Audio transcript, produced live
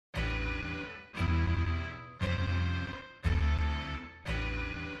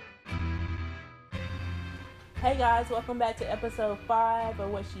Hey guys, welcome back to episode 5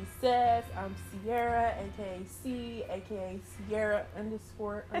 of What She Says. I'm Sierra, aka C, aka Sierra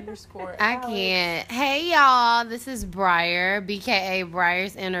underscore I Alex. can't. Hey y'all, this is Briar, BKA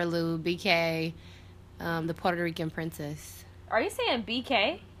Briar's Interlude, BKA the Puerto Rican Princess. Are you saying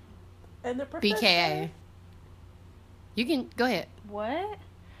BK? And the professor. BKA. You can go ahead. What?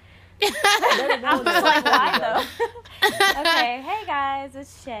 Better I known was as like, why Julio. though? Okay, hey guys,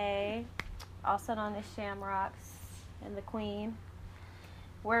 it's Shay, also known as Shamrocks and the Queen.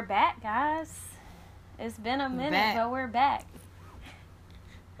 We're back, guys. It's been a minute, but we're back.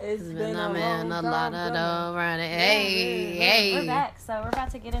 It's been a a man, long a time lot of coming. around it. Hey. We're back, so we're about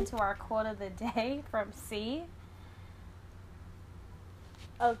to get into our quote of the day from C.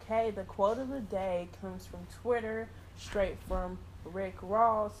 Okay, the quote of the day comes from Twitter, straight from Rick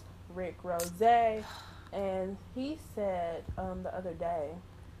Ross, Rick Rose, and he said the other day,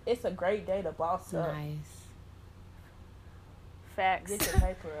 "It's a great day to boss up." Nice. Facts. Get your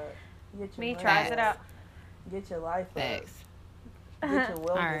paper up. Get your Me money tries up. it out. Get your life Thanks. up. Get your wellness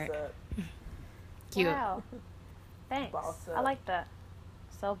Alright. up. Cute. Wow. Thanks. Boss up. I like that.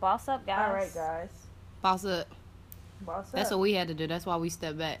 So boss up, guys. All right, guys. Boss up. Boss up. That's what we had to do. That's why we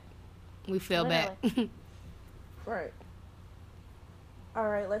stepped back. We fell back. Right. All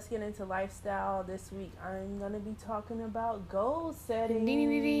right, let's get into lifestyle. This week, I'm going to be talking about goal setting.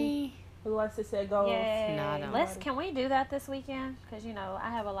 Who likes to set goals? Yay. No, I don't. Can we do that this weekend? Because, I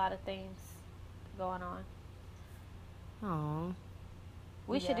have a lot of things going on. Aw.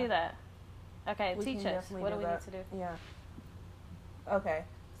 We should do that. Okay, We teach can us. definitely What do do we that. need to do? Yeah. Okay.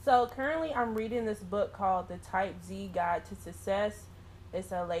 So currently I'm reading this book called The Type Z Guide to Success.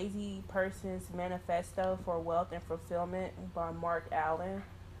 It's a lazy person's manifesto for wealth and fulfillment by Mark Allen.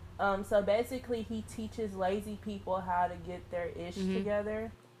 So basically he teaches lazy people how to get their ish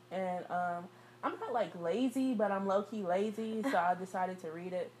together. And I'm not like lazy, but I'm low-key lazy, so I decided to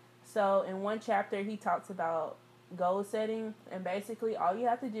read it. So in one chapter he talks about goal setting, and basically all you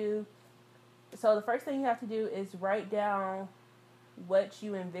have to do, so the first thing you have to do is write down what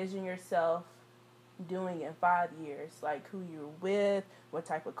you envision yourself doing in 5 years, like who you're with, what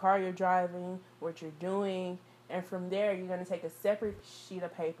type of car you're driving, what you're doing, and from there you're going to take a separate sheet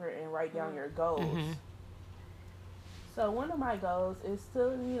of paper and write down your goals. So one of my goals is to,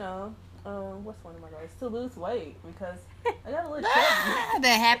 what's one of my goals? To lose weight, because I got a little chubby. The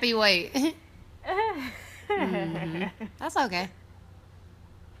happy weight. That's okay.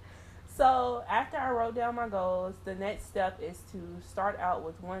 So after I wrote down my goals, the next step is to start out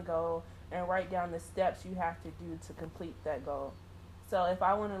with one goal and write down the steps you have to do to complete that goal. So if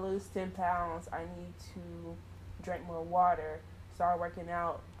I want to lose 10 pounds, I need to drink more water, start working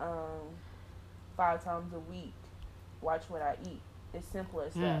out 5 times a week, watch what I eat. It's simple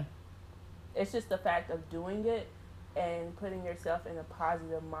as that. It's just the fact of doing it and putting yourself in a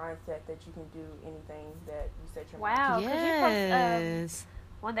positive mindset that you can do anything that you set your mind Wow. to. Could you post,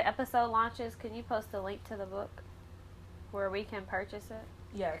 when the episode launches, can you post a link to the book where we can purchase it?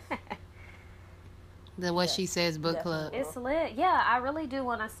 Yes. The What She Says book club. It's lit. Yeah, I really do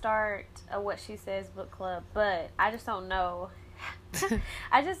want to start a What She Says book club, but I just don't know.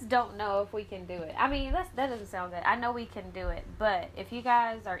 I just don't know if we can do it. I mean, that doesn't sound good. I know we can do it, but if you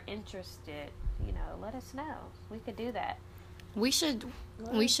guys are interested, let us know. We could do that. We should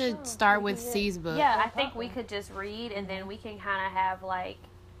start with C's book. Yeah, I think we could just read, and then we can kind of have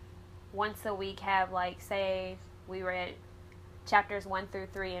once a week have say we read chapters 1 through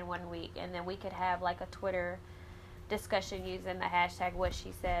 3 in 1 week, and then we could have a Twitter discussion using the hashtag What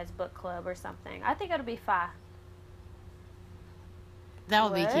She Says book club or something. I think it'll be fun. That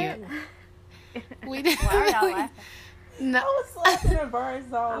would be cute. We Why are y'all laughing? No, I was laughing at Bird's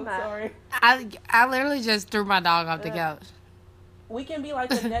song. Sorry. I literally just threw my dog off the couch. We can be like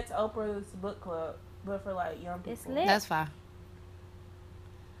the next Oprah's book club, but for young people. It's lit. That's fine.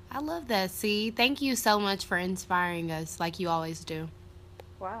 I love that. See, thank you so much for inspiring us, like you always do.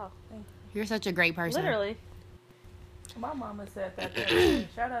 Wow. You're such a great person. Literally. My mama said that.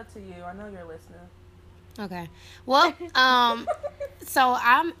 Shout out to you. I know you're listening. Okay. Well, so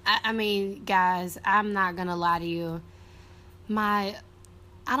I mean, guys, I'm not gonna lie to you. I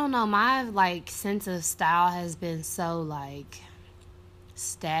don't know, my sense of style has been so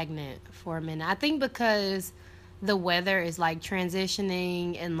stagnant for a minute. I think because the weather is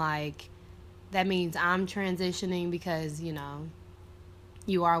transitioning, and that means I'm transitioning because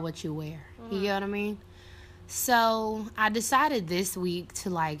you are what you wear. You know what I mean? So I decided this week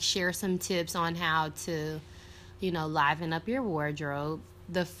to share some tips on how to liven up your wardrobe.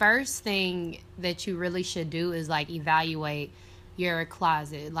 The first thing that you really should do is evaluate your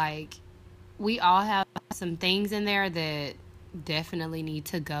closet. We all have some things in there that definitely need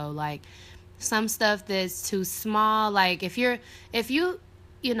to go. Like some stuff that's too small. Like if you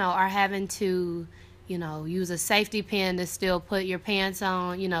are having to, use a safety pin to still put your pants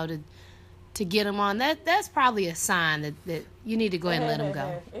on, to get them on, that's probably a sign that you need to go ahead and let them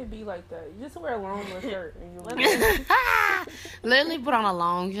go. It'd be like that. You just wear a long shirt and you literally put on a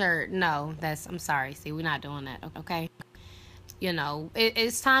long shirt. No, I'm sorry. See, we're not doing that. Okay.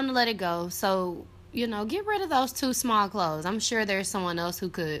 It's time to let it go. So, get rid of those too small clothes. I'm sure there's someone else who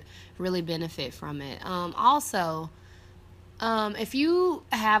could really benefit from it. Also, if you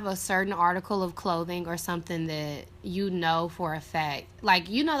have a certain article of clothing or something that you know for a fact, like,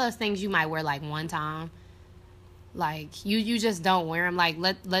 those things you might wear like one time, like you just don't wear them, like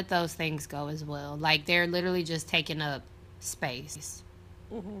let those things go as well. Like they're literally just taking up space.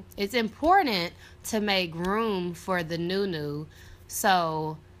 Mm-hmm. It's important to make room for the new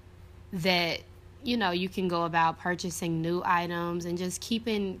so that you can go about purchasing new items and just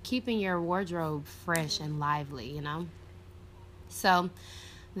keeping your wardrobe fresh and lively. So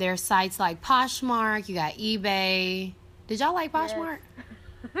there's sites like Poshmark, you got eBay. Did y'all like Poshmark?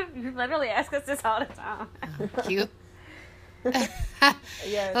 Yes. You literally ask us this all the time. Oh, cute.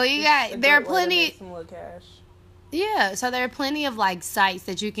 Yeah. Well, there are plenty. Some little cash. Yeah, so there are plenty of like sites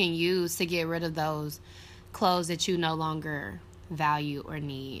that you can use to get rid of those clothes that you no longer value or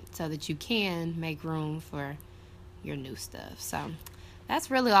need, so that you can make room for your new stuff. So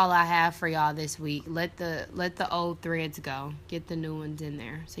that's really all I have for y'all this week. Let the old threads go. Get the new ones in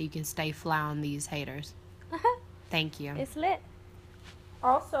there so you can stay fly on these haters. Thank you. It's lit.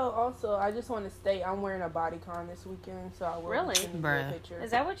 Also, I just want to state I'm wearing a bodycon this weekend, so I will really, a picture.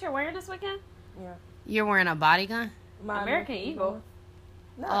 Is that what you're wearing this weekend? Yeah. You're wearing a bodycon? American Eagle.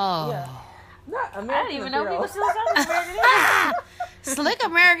 Yeah. Not American. I didn't even know people still selling American Eagle. Slick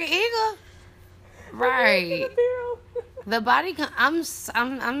American Eagle. Right. The bodycon.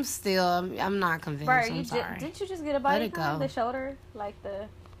 I'm still. I'm not convinced. Bro, I'm sorry. Didn't you just get a bodycon? The shoulder, like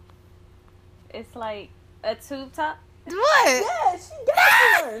it's like a tube top. What? Yeah, she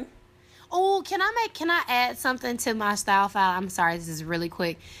got one. Oh, can I add something to my style file? I'm sorry, this is really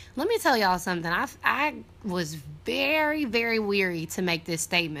quick. Let me tell y'all something. I was very, very weary to make this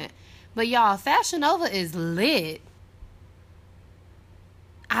statement. But y'all, Fashion Nova is lit.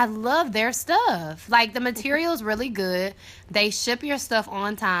 I love their stuff. Like, the material's really good. They ship your stuff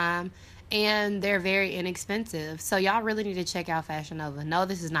on time. And they're very inexpensive. So y'all really need to check out Fashion Nova. No,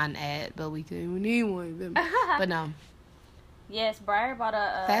 this is not an ad, but we need one. But no. Yes, Briar bought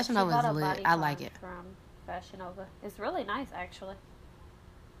a Fashion Nova is lit. I like it. From Fashion Nova. It's really nice, actually.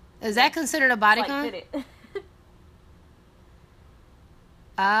 Is that considered a bodycon? Like, fit it.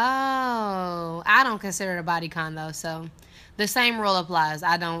 Oh, I don't consider it a bodycon though. So the same rule applies.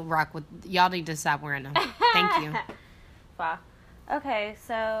 I don't rock with. Y'all need to stop wearing them. Thank you. Wow. Okay,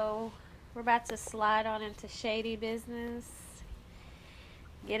 so we're about to slide on into shady business.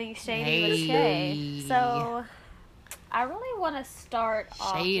 Getting shady with Shay. So I really want to start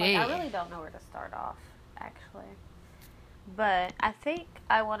off. Like, I really don't know where to start off, actually. But I think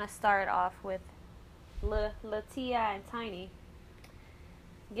I want to start off with Latia and Tiny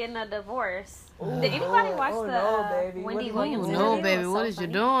getting a divorce. Did anybody watch Wendy Williams interview? No, baby. What is you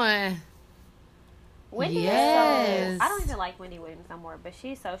doing? Wendy is so, I don't even like Wendy Williams no more, but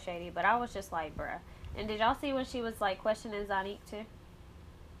she's so shady. But I was just like, bruh. And did y'all see when she was like questioning Zanique too?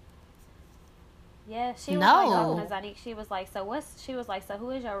 Yeah, she was like talking to Zanique. She was like, so who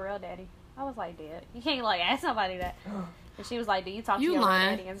is your real daddy? I was like, Dad. You can't like ask somebody that. And she was like, do you talk to your real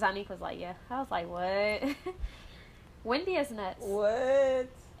daddy? And Zanique was like, yeah. I was like, what? Wendy is nuts. What?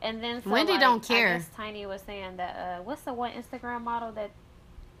 And then Wendy don't care. I guess Tiny was saying that what's the one Instagram model that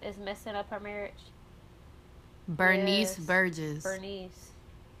is messing up her marriage? Bernice Burgess. Bernice.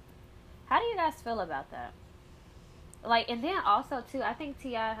 How do you guys feel about that? Like, and then also too, I think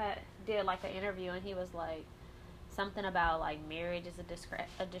T.I. did like an interview and he was like something about like marriage is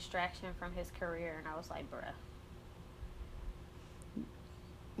a distraction from his career, and I was like, bruh.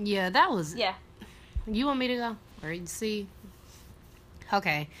 Yeah, that was. Yeah. You want me to go or you see?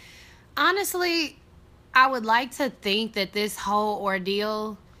 Okay. Honestly, I would like to think that this whole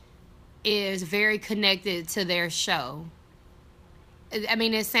ordeal is very connected to their show. I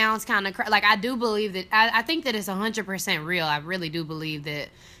mean, it sounds kind of like, I do believe that, I think that it's 100% real. I really do believe that,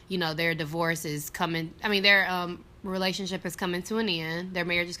 their divorce is coming, their relationship is coming to an end. Their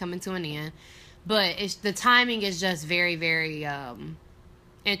marriage is coming to an end. But the timing is just very, very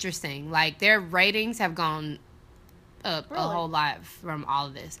interesting. Like, their ratings have gone up a whole lot from all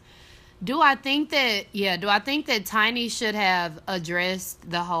of this. Do I think that Tiny should have addressed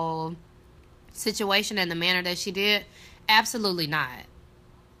the whole situation in the manner that she did, absolutely not.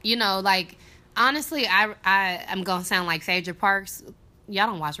 You know, like, honestly, I'm going to sound like Phaedra Parks. Y'all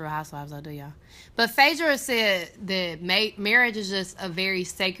don't watch Real Housewives, though, do y'all? But Phaedra said that marriage is just a very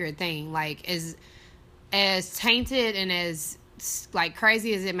sacred thing. Like, as tainted and as, like,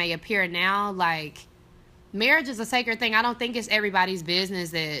 crazy as it may appear now, like, marriage is a sacred thing. I don't think it's everybody's business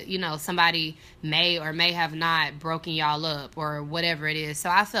that, you know, somebody may or may have not broken y'all up or whatever it is. So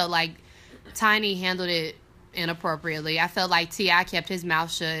I felt like Tiny handled it inappropriately. I felt like T.I. kept his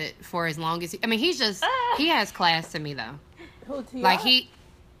mouth shut for as long as he has class to me, though. Who, T.I.? Like,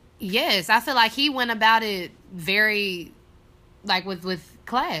 yes, I feel like he went about it very, like, with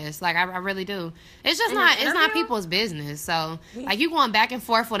class. Like, I really do. It's just it's not people's business. So, like, you going back and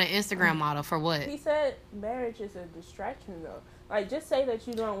forth with an Instagram model for what? He said marriage is a distraction, though. Like, just say that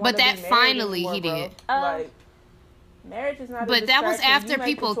you don't want but to be married that finally anymore, he bro. did. Like, marriage is not a distraction. But that was after You make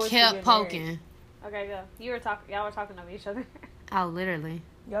people the choice to kept get poking. married. Okay, go. Y'all were talking over each other. Oh, literally.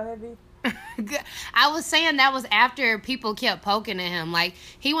 Go ahead, B. I was saying that was after people kept poking at him. Like,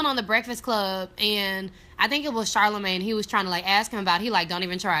 he went on the Breakfast Club, and I think it was Charlamagne. He was trying to, like, ask him about it. He, like, don't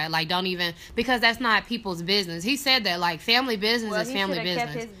even try it. Like, don't even, because that's not people's business. He said that, like, family business is family business.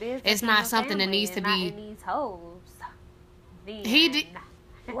 Kept his business. It's not something that needs to be. In these hoes. He did.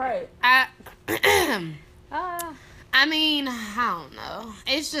 Right. I mean, I don't know.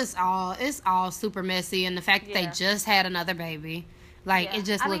 It's all super messy, and the fact that they just had another baby, like, it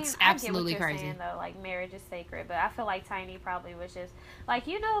just looks absolutely crazy. Saying, though, like, marriage is sacred, but I feel like Tiny probably was just like,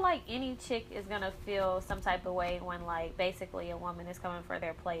 you know, like, any chick is gonna feel some type of way when, like, basically a woman is coming for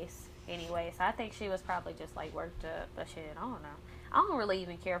their place anyway. So I think she was probably just, like, worked up, but shit, I don't know. I don't really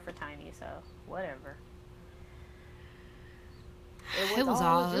even care for Tiny, so whatever. It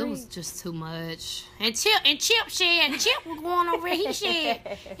was just too much. And Chip was going over here, he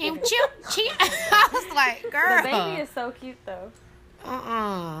said, and Chip, I was like, girl. The baby is so cute, though.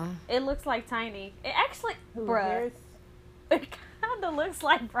 It looks like Tiny. It actually, bruh, it kind of looks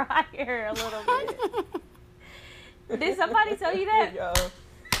like Briar a little bit. Did somebody tell you that? Yo.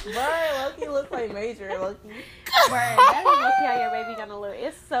 Briar Loki looks like Major Loki. Briar, that is Loki how your baby gonna look.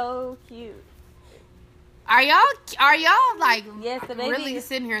 It's so cute. Are y'all like, yes, the baby really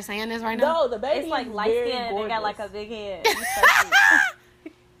sitting here saying this right now? No, the baby is like light skinned and got like a big head. So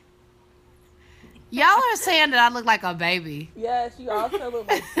y'all are saying that I look like a baby. Yes, you also look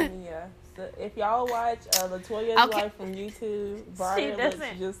like Samia. So if y'all watch Latoya's Life from YouTube, Briar looks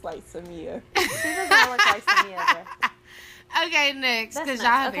just like Samia. She doesn't look like Samia. Okay, next, because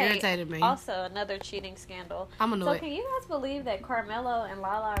y'all have irritated me. Also, another cheating scandal. I'm annoyed. So can you guys believe that Carmelo and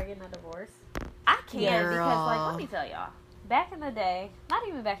Lala are getting a divorce? I can because, like, let me tell y'all. Back in the day, not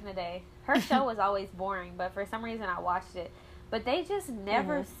even back in the day, her show was always boring, but for some reason I watched it. But they just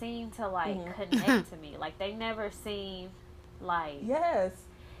never seemed to, like, connect to me. Like, they never seemed, like... Yes.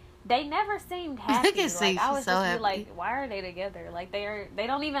 They never seemed happy. Like, I was so just happy. like, why are they together? Like, they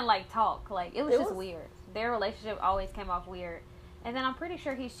don't even, like, talk. Like, it was just weird. Their relationship always came off weird. And then I'm pretty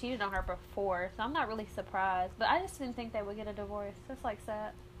sure he's cheated on her before, so I'm not really surprised. But I just didn't think they would get a divorce. That's, like,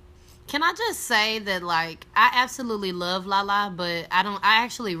 sad. Can I just say that, like, I absolutely love Lala, but I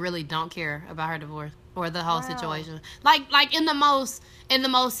actually really don't care about her divorce or the whole situation. Like in the most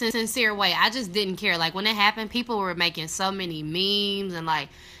sincere way. I just didn't care. Like, when it happened, people were making so many memes and, like,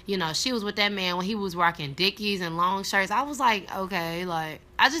 you know, she was with that man when he was rocking Dickies and long shirts. I was like, okay, like,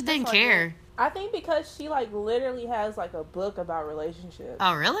 I just didn't care. I think because she, like, literally has, like, a book about relationships.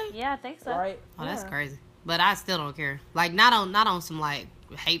 Oh, really? Yeah, I think so. Right? Oh, that's crazy. But I still don't care. Like, not on some, like,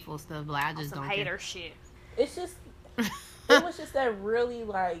 hateful stuff, but I just don't care. Hater shit. It's just... It was just that really,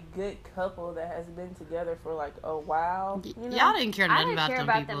 like, good couple that has been together for, like, a while. You know? Y'all didn't care nothing about them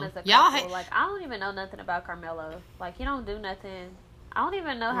them people. as a couple. Like, I don't even know nothing about Carmelo. Like, he don't do nothing. I don't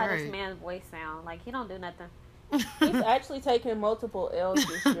even know how this man's voice sound. Like, he don't do nothing. He's actually taken multiple L's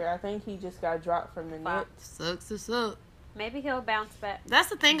this year. I think he just got dropped from the Knicks. Sucks to suck. Maybe he'll bounce back. That's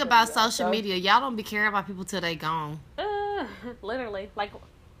the thing about social media. Y'all don't be caring about people till they gone. Literally. Like,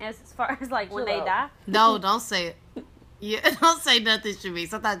 as far as, like, when they die. No, don't say it. Yeah, don't say nothing to me.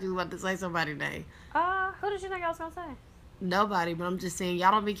 Sometimes you want to say somebody's name. Who did you think I was going to say? Nobody, but I'm just saying, y'all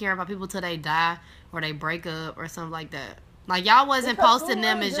don't be caring about people till they die or they break up or something like that. Like, y'all wasn't posting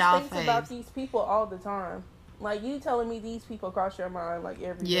them as y'all faves. About these people all the time. Like, you telling me these people cross your mind, like,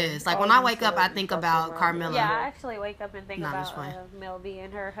 every day. Yes, like, when I wake up, I think about Carmelo. Yeah, I actually wake up and think about Mel B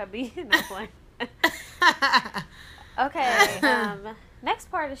and her hubby. Okay, next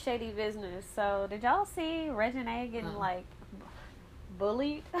part of Shady Business. So, did y'all see Reginae getting, like,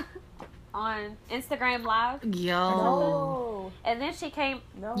 bullied on Instagram Live? Yo. No. And then she came.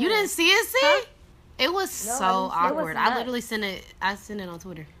 No. You didn't see it, see? Huh? It was No, so I didn't see it. awkward. It was I nuts. literally sent it. I sent it on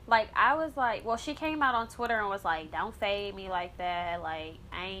Twitter. Like, I was like, well, she came out on Twitter and was like, don't fade me like that. Like,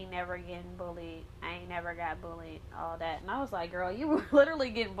 I ain't never getting bullied. I ain't never got bullied. All that. And I was like, girl, you were literally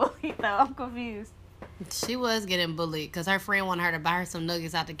getting bullied, though. I'm confused. She was getting bullied because her friend wanted her to buy her some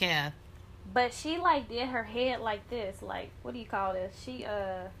nuggets out the cab. But she, like, did her head like this. Like, what do you call this? She,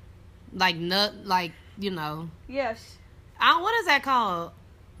 Like, you know. yeah. What is that called?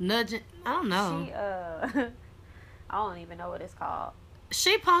 Nudging? I don't know. She, I don't even know what it's called.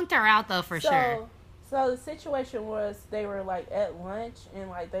 She punked her out, though, for sure. So the situation was they were, like, at lunch, and,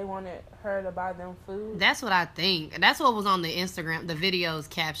 like, they wanted her to buy them food. That's what I think. That's what was on the Instagram, the video's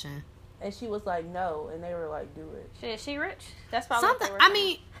caption. And she was like, no, and they were like, do it. Shit, is she rich? That's probably Something. what they were I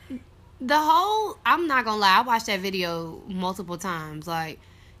saying. mean, I'm not gonna lie. I watched that video multiple times. Like,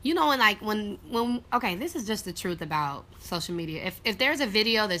 you know, when okay, this is just the truth about social media. If there's a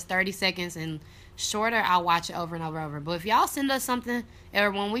video that's 30 seconds and shorter, I'll watch it over and over and over. But if y'all send us something,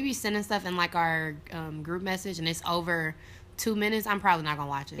 or when we be sending stuff in like our group message and it's over 2 minutes, I'm probably not gonna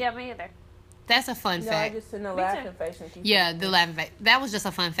watch it. Yeah, me either. That's a fun No, fact. I just seen the Me laughing too. face. And Yeah, the laughing face. That was just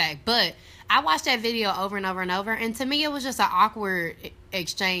a fun fact. But I watched that video over and over and over, and to me, it was just an awkward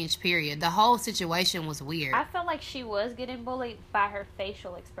exchange, period. The whole situation was weird. I felt like she was getting bullied by her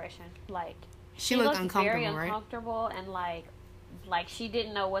facial expression. Like, She looked uncomfortable, very right? uncomfortable, and like she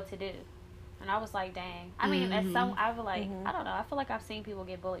didn't know what to do. And I was like, dang. I mean, as some, I was like, I don't know. I feel like I've seen people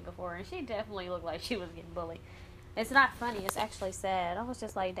get bullied before, and she definitely looked like she was getting bullied. It's not funny. It's actually sad. I was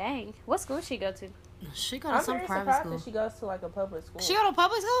just like, dang. What school did she go to? She go to I'm some very private surprised school. that she goes to, like, a public school. She go to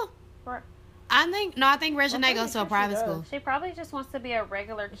public school? Or- I think Regina I'm goes to a pretty sure she private does. school. She probably just wants to be a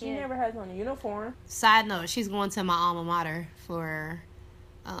regular kid. She never has on a uniform. Side note, she's going to my alma mater for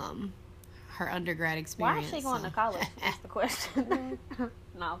her undergrad Why experience. is she going so. to college? That's the question. No,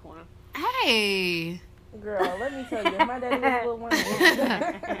 I'm playing. Hey. Girl, let me tell you, my daddy was a little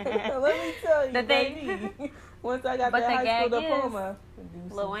whiny. Let me tell you, The thing- baby. Once I got But that the high school gag is, diploma.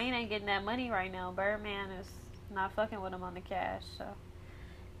 Lil Wayne ain't getting that money right now. Birdman is not fucking with him on the cash, so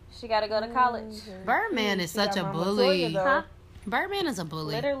she got to go to college. Birdman is She such got a my bully. Montoya, though. Huh? Birdman is a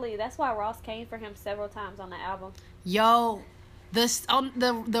bully. Literally, that's why Ross came for him several times on the album. Yo,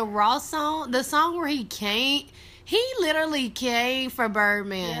 the Raw song, the song where he literally came for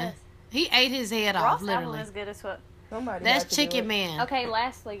Birdman. Yes. He ate his head off, Ross literally. album is good as fuck. Somebody That's had to do Chicken it. Man. Okay,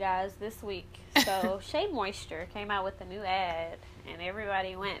 lastly, guys, this week, so Shea Moisture came out with a new ad, and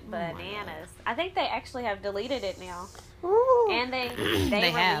everybody went bananas. I think they actually have deleted it now, Ooh. and they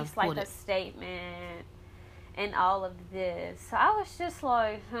They have released like pulled a it. statement and all of this. So I was just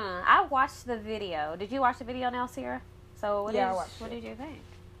like, I watched the video. Did you watch the video now, Sierra? So Yeah, I watched what it. did you think?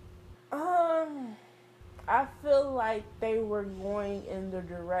 I feel like they were going in the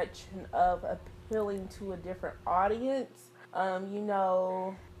direction of appealing to a different audience. You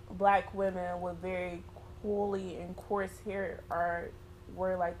know, black women with very coolly and coarse hair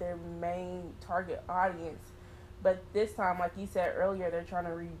were like their main target audience. But this time, like you said earlier, they're trying to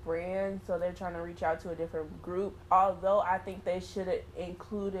rebrand, so they're trying to reach out to a different group. Although I think they should have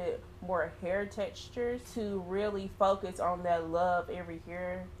included more hair textures to really focus on that love every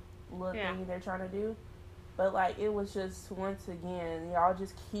hair look thing they're trying to do. But like it was just, once again, y'all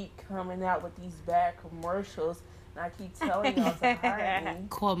just keep coming out with these bad commercials, and I keep telling y'all to hire me.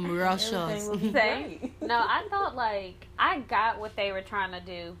 Commercials. Everything will be Same. great. No, I thought like I got what they were trying to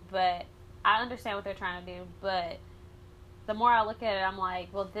do, but I understand what they're trying to do. But the more I look at it, I'm like,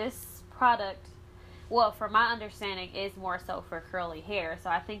 well, this product, well, from my understanding, is more so for curly hair. So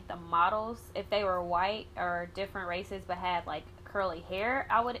I think the models, if they were white or different races but had like curly hair,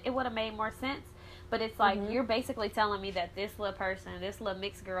 it would have made more sense. But it's like you're basically telling me that this little person, this little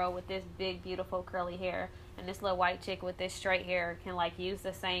mixed girl with this big, beautiful curly hair, and this little white chick with this straight hair can like use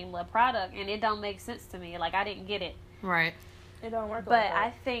the same little product, and it don't make sense to me. Like I didn't get it. Right. It don't work But like that. I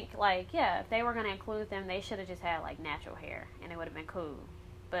think like if they were gonna include them, they should have just had like natural hair, and it would have been cool.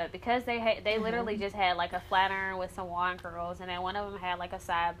 But because they literally just had like a flat iron with some wand curls, and then one of them had like a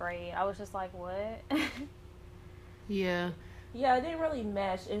side braid, I was just like, what? Yeah. Yeah, it didn't really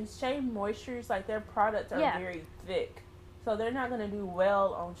mesh. And Shea Moistures, like their products are very thick, so they're not gonna do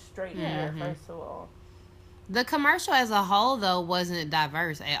well on straight hair. First of all, The commercial as a whole, though, wasn't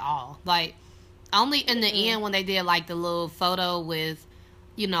diverse at all. Like, only in the end when they did, like, the little photo with,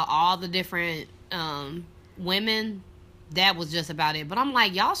 you know, all the different women, that was just about it. But I'm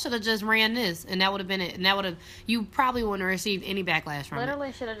like, y'all should have just ran this, and that would have been it. And that would have, you probably wouldn't have received any backlash from it.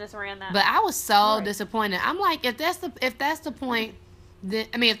 Literally should have just ran that. But I was so disappointed. I'm like, if that's the point, then,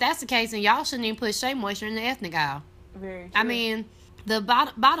 I mean, if that's the case, then y'all shouldn't even put Shea Moisture in the ethnic aisle. Very true. I mean, the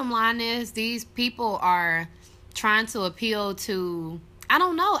bottom line is these people are trying to appeal to, I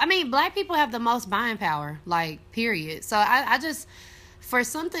don't know. I mean, black people have the most buying power, like, period. So I just, for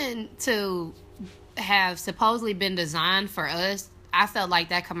something to have supposedly been designed for us, I felt like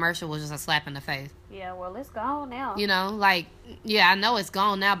that commercial was just a slap in the face. Yeah, well, it's gone now. You know, like, yeah, I know it's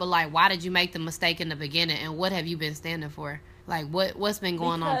gone now, but like, why did you make the mistake in the beginning, and what have you been standing for? Like, what's been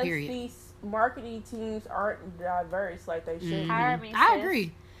going on? Period. Because these marketing teams aren't diverse like they should. Mhm. Hire me, I sis.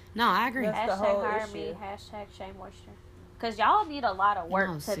 agree. No, I agree. That's the Hashtag whole hire issue. me. Hashtag Shea Moisture. Because y'all need a lot of work,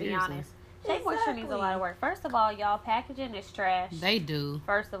 No, to seriously. be honest. Shea Moisture needs a lot of work. First of all, y'all packaging is trash. They do.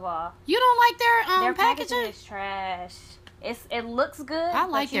 First of all, You don't like their their packaging packaging? is trash. It looks good. I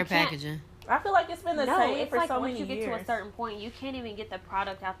but like you their can't- packaging. I feel like it's been the No, same it's for like so once many you get years. to a certain point, you can't even get the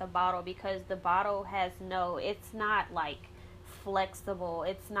product out the bottle because the bottle has no. It's not like flexible.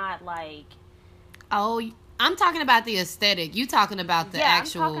 It's not like. Oh, I'm talking about the aesthetic. You talking about the Yeah, I'm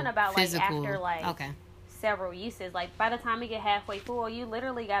actual talking about, like, physical. after, like, okay. several uses. Like, by the time you get halfway full, you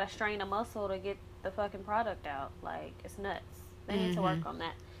literally got to strain a muscle to get the fucking product out. Like, it's nuts. They need to work on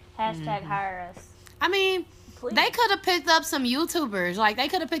that. Hashtag hire us. I mean, Please. they could have picked up some YouTubers. Like, they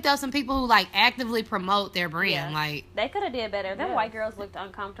could have picked up some people who, like, actively promote their brand. Yeah. Like, They could have did better. Them Yes. white girls looked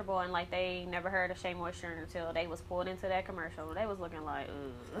uncomfortable and like they never heard of Shea Moisture until they was pulled into that commercial. They was looking like,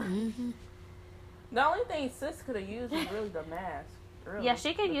 ugh. mhm. The only thing sis could have used was really the mask. Really. Yeah,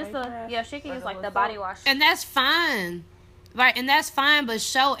 she can use face the mask, yeah, she can use like regular the body soap. wash. And that's fine. Right, and that's fine, but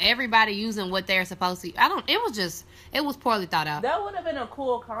show everybody using what they're supposed to. It was poorly thought out. That would have been a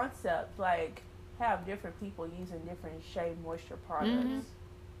cool concept. Like, have different people using different Shea Moisture products. Mhm.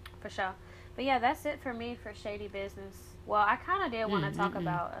 For sure. But yeah, that's it for me for Shady Business. Well, I kind of did want to talk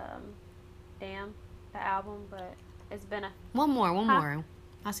about Damn, the album, but it's been a. One more. Huh?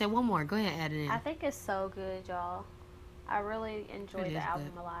 I said one more. Go ahead, add it in. I think it's so good, y'all. I really enjoyed It the is album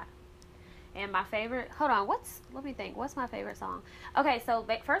good. a lot. And my favorite, hold on, let me think, what's my favorite song? Okay, so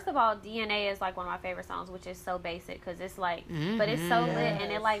first of all, DNA is like one of my favorite songs, which is so basic because it's like, but it's so lit, and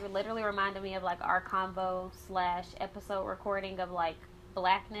it Yes. like literally reminded me of like our convo / episode recording of like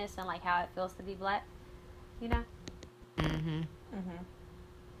blackness and like how it feels to be black, you know? Mhm. Mm-hmm.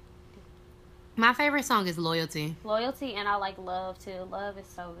 My favorite song is Loyalty. Loyalty, and I like Love too. Love is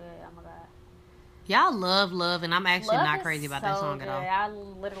so good. Oh my god. Y'all love, and I'm actually Love not is crazy about that so song good. at all.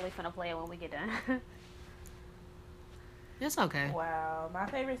 I'm literally finna play it when we get done. It's okay. Wow. My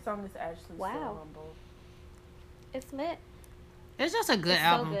favorite song is actually Wow. Still Humble. It's lit. It's just a good It's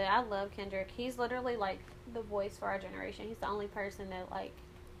album. so good. I love Kendrick. He's literally like the voice for our generation. He's the only person that like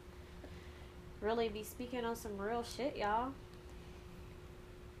really be speaking on some real shit, y'all.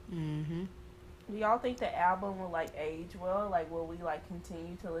 Mhm. Do y'all think the album will like age well? Like, will we like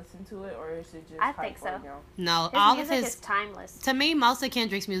continue to listen to it, or is it just I hype think for so. now? No, His all of music his. is timeless. To me, most of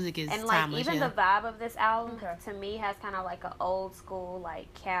Kendrick's music is And like timeless. even yeah. the vibe of this album Okay. to me has kind of like an old school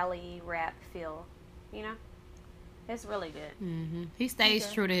like Cali rap feel, you know? It's really good. He stays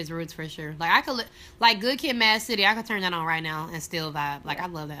Okay. true to his roots for sure. Like I could, like Good Kid, Mad City. I could turn that on right now and still vibe. Like Yeah. I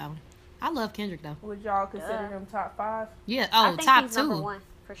love that album. I love Kendrick though. Would y'all consider Yeah. him top 5? Yeah. I Oh, think top he's 2. number 1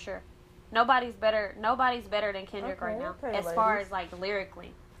 for sure. Nobody's better than Kendrick Okay, right now. okay, As far ladies. as like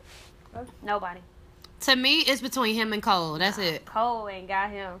lyrically. Okay. Nobody. To me, it's between him and Cole. That's it. Cole ain't got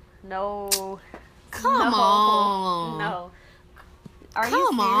him. No. Come No. on. No. Are you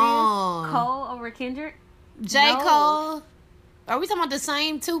Come serious? on. Cole over Kendrick? J. No. Cole. Are we talking about the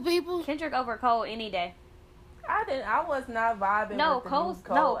same two people? Kendrick over Cole any day. I was not vibing. No, with the Cole's new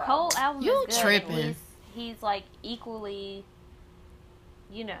Cole no Cole album. album You is good. tripping. He's like equally,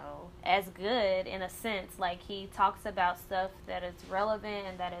 you know, as good in a sense. Like he talks about stuff that is relevant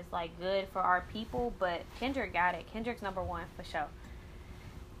and that is like good for our people. But Kendrick got it. Kendrick's number 1 for sure.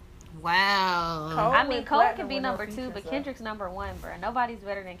 Wow. Cole I mean, went Cole platinum could be with no number 2, features, but though. Kendrick's number 1, bro. Nobody's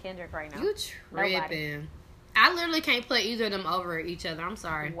better than Kendrick right now. You tripping. I literally can't put either of them over each other. I'm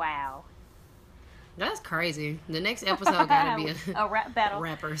sorry. Wow. That's crazy. The next episode gotta be a rap battle.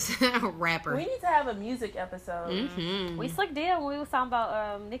 rappers. Rapper. We need to have a music episode. Mm-hmm. We slick did when we was talking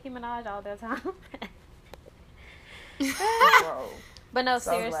about Nicki Minaj all that time. Bro. But no,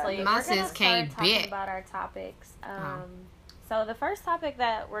 So seriously, glad. My we're gonna sis can't start talking bet. about our topics. Oh. So the first topic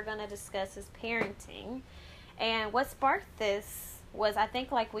that we're gonna discuss is parenting, and what sparked this was I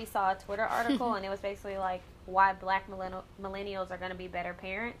think like we saw a Twitter article, and it was basically like why Black millennials are gonna be better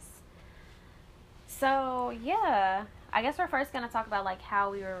parents. So yeah, I guess we're first gonna talk about like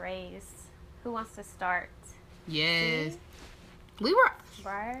how we were raised. Who wants to start? Yes. We were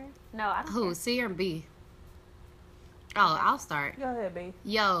Briar? No, I don't. who? care. C or B? Oh, I'll start. Go ahead, B.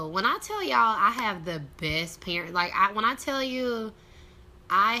 Yo, when I tell y'all I have the best parent, like, when I tell you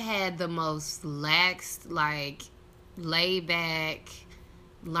I had the most lax, like, laid back,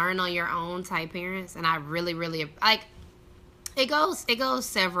 learn on your own type parents, and I really, really, like, it goes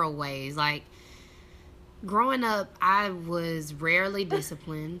several ways. Like, growing up, I was rarely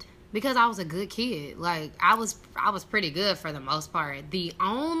disciplined because I was a good kid. Like, I was pretty good for the most part. The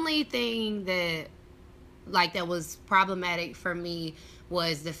only thing that was problematic for me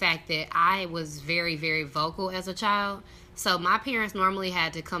was the fact that I was very, very vocal as a child. So my parents normally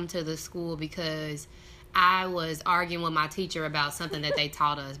had to come to the school because I was arguing with my teacher about something that they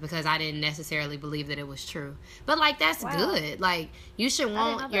taught us because I didn't necessarily believe that it was true. But, like, that's good. Like, you should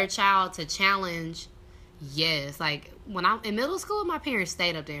want your child to challenge. Yes, like, when I'm in middle school, my parents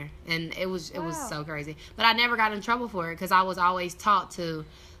stayed up there, and it was so crazy. But I never got in trouble for it because I was always taught to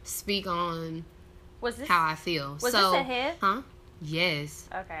speak on how I feel. Was this a hit? Huh? Yes.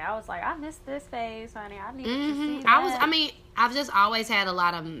 Okay, I was like, I missed this phase, honey. I need to see that. I've just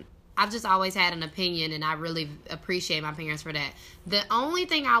always had an opinion, and I really appreciate my parents for that. The only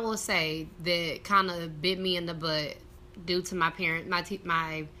thing I will say that kind of bit me in the butt due to my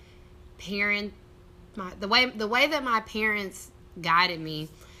the way that my parents guided me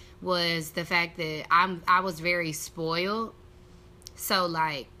was the fact that I was very spoiled. So,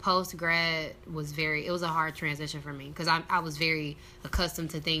 like, post-grad was it was a hard transition for me because I was very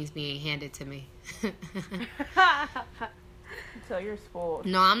accustomed to things being handed to me. So you're spoiled.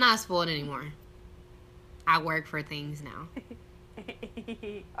 No, I'm not spoiled anymore. I work for things now.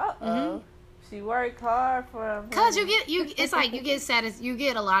 Uh-oh. She worked hard for... Because it's like you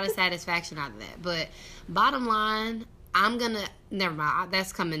get a lot of satisfaction out of that. But bottom line, never mind,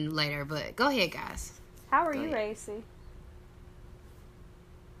 that's coming later. But go ahead, guys. How are you, Racy?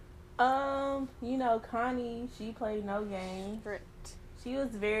 Connie, she played no games. Right. She was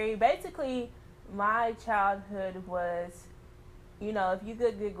basically, my childhood was, if you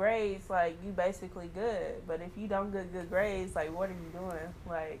get good grades, like, you basically good. But if you don't get good grades, like, what are you doing?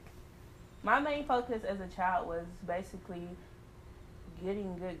 Like, my main focus as a child was basically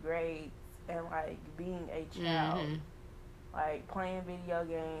getting good grades and, like, being a child. Mm-hmm. Like, playing video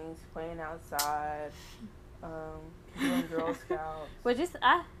games, playing outside, doing Girl Scouts.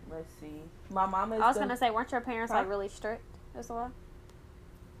 Let's see. My mom is... I was going to say, weren't your parents, like, really strict as well?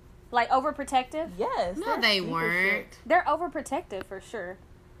 Like, overprotective? Yes. No, they weren't. Strict. They're overprotective, for sure.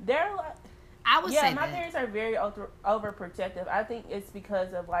 They're, like... I would say my parents are very overprotective. I think it's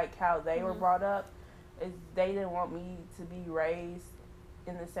because of, like, how they were brought up. They didn't want me to be raised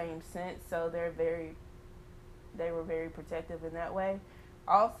in the same sense, so they were very protective in that way.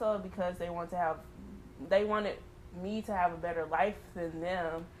 Also, because they wanted me to have a better life than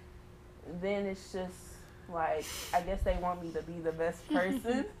them. Then it's just like, I guess they want me to be the best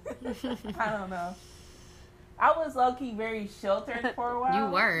person. I don't know. I was low-key very sheltered for a while.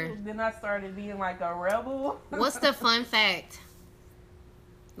 You were. Then I started being like a rebel. What's the fun fact?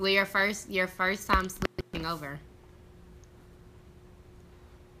 Your first time sleeping over?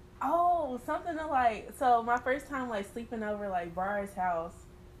 Oh, something like, so my first time, like, sleeping over, like, Briar's house.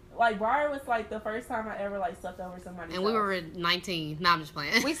 Like, Briar was, like, the first time I ever, like, slept over somebody's house. And we were 19. No, I'm just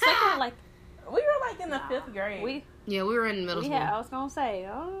playing. We slept like... We were, like, in the 5th grade. We were in middle school. Yeah, I was going to say,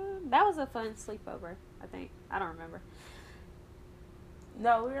 that was a fun sleepover, I think. I don't remember.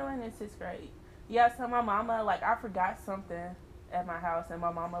 No, we were, like, in 6th grade. Yeah, so my mama, like, I forgot something at my house, and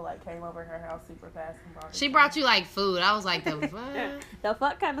my mama, like, came over her house super fast and brought it. She brought you, like, food. I was like, the fuck? The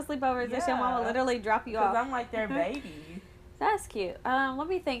fuck kind of sleepover is this? Your mama literally drop you off? Because I'm, like, their baby. That's cute. Let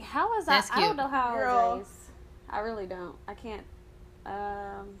me think. How was I? I don't know how I was raised. I really don't. I can't.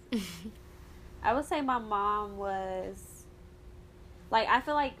 I would say my mom was, like, I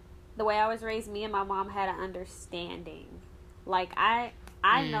feel like the way I was raised, me and my mom had an understanding. Like, I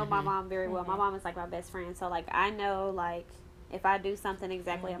know my mom very well. My mom is, like, my best friend. So, like, I know, like, if I do something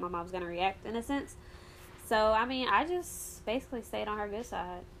exactly how my mom's going to react, in a sense. So, I mean, I just basically stayed on her good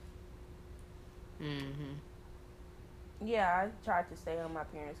side. Yeah, I tried to stay on my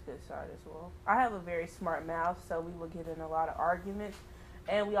parents' good side as well. I have a very smart mouth, so we would get in a lot of arguments.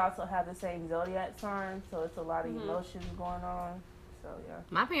 And we also have the same zodiac sign, so it's a lot of emotions going on. So, yeah.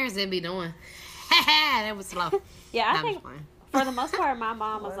 My parents didn't be doing. That was slow. Yeah, I think for the most part, my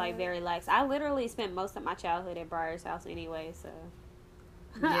mom was, like, very lax. I literally spent most of my childhood at Briar's house anyway, so.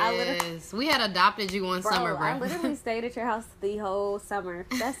 Yes. We had adopted you one summer, bro. I literally stayed at your house the whole summer.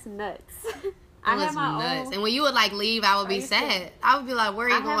 That's nuts. It was nuts. And when you would, like, leave, I would be sad. I would be like, where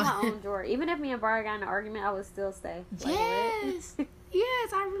are you going? I have my own drawer. Even if me and Briar got in an argument, I would still stay. Yes.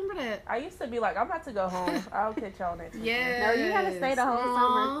 Yes, I remember that. I used to be like, I'm about to go home. I'll catch y'all next week. Yes. No, you gotta stay the whole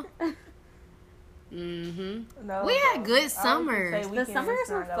summer. No, We had good I was summers. gonna say The weekends, summers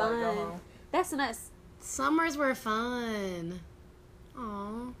and I were gotta, like, go fun. home. That's nuts. Summers were fun.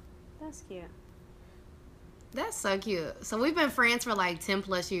 Aw. That's cute. That's so cute. So we've been friends for like 10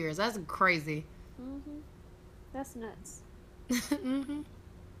 plus years. That's crazy. That's nuts.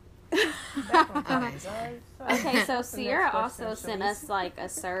 Okay, so Sierra also sent us like a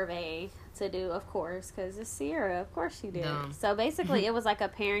survey to do, of course, because it's Sierra. Of course she did. Dumb. So basically, it was like a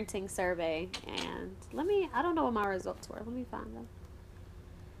parenting survey, and I don't know what my results were. Let me find them.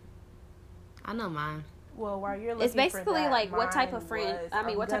 I know mine. Well, while you're looking It's basically for that, like what type of mine friend.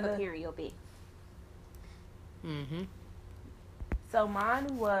 was, what type of parent you'll be. So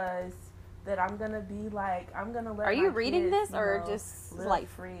mine was that I'm gonna be like, I'm gonna let. Are you my reading kids, this or know, just live like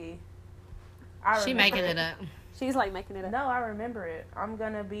free? She making it up. She's like making it up. No, I remember it. I'm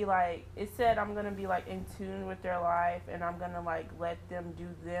gonna be like, it said I'm gonna be like in tune with their life, and I'm gonna like let them do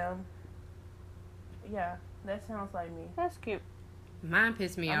them. Yeah, that sounds like me. That's cute. Mine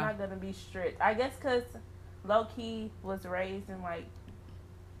pissed me I'm off. not gonna be strict. I guess because low key was raised in like,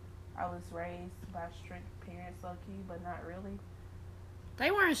 I was raised by strict parents, low key, but not really. They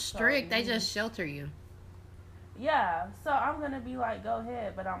weren't strict. They just shelter you. Yeah, so I'm gonna be like, go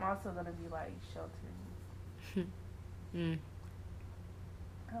ahead, but I'm also gonna be like sheltering.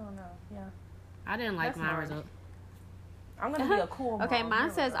 I don't know. Yeah, I didn't like That's my mine. result. I'm gonna be a cool mom. Okay, mine Here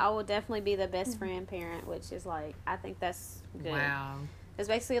we says go. I will definitely be the best friend parent, which is like, I think that's good. Wow. It's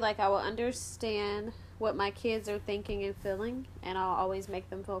basically like I will understand what my kids are thinking and feeling, and I'll always make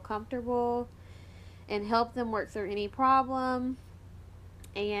them feel comfortable and help them work through any problem.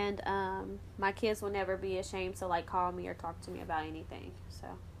 And my kids will never be ashamed to like call me or talk to me about anything. So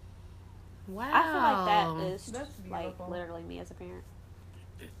Wow. I feel like that is That's like beautiful. literally me as a parent.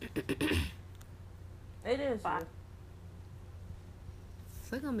 It is. Bye. You.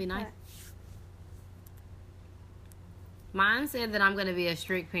 So it's gonna be nice. Right. Mine said that I'm gonna be a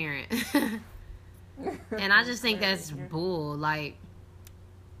strict parent. And I just think that's bull. Like,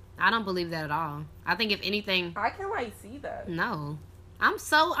 I don't believe that at all. I think if anything, I can like see that. no. I'm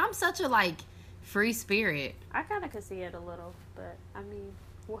such a like free spirit. I kind of could see it a little, but I mean,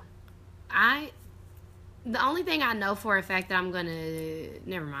 what? The only thing I know for a fact that I'm gonna,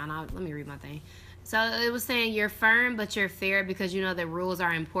 never mind. Let me read my thing. So it was saying you're firm, but you're fair because you know that rules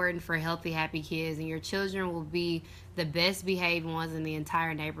are important for healthy, happy kids, and your children will be the best behaved ones in the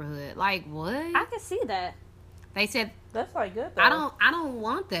entire neighborhood. Like what? I could see that. They said That's like good though. I don't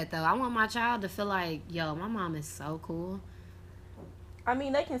want that though. I want my child to feel like, yo, my mom is so cool. I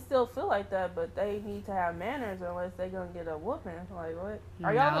mean, they can still feel like that, but they need to have manners, unless they gonna get a whooping. Like what?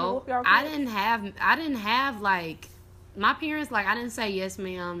 Are y'all gonna whoop y'all kids? I didn't have like my parents. Like I didn't say yes,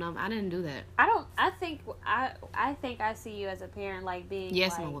 ma'am. No, I didn't do that. I think I see you as a parent like being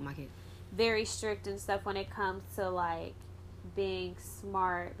Yes, like, ma'am, with my kid. very strict and stuff when it comes to like being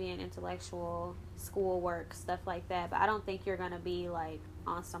smart, being intellectual, schoolwork, stuff like that. But I don't think you're gonna be like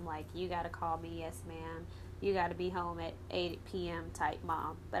on some like you gotta call me yes ma'am, you gotta be home at 8 p.m. type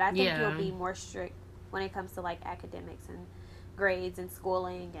mom. But I think you'll be more strict when it comes to like academics and grades and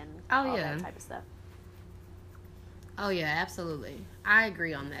schooling and all that type of stuff. Oh yeah, absolutely. I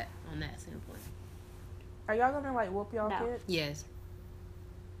agree on that standpoint. Are y'all gonna like whoop y'all kids? Yes.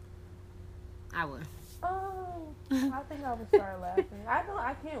 I would. Oh, I think I would start laughing.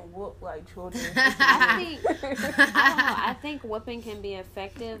 I can't whoop like children. I don't know. I think whooping can be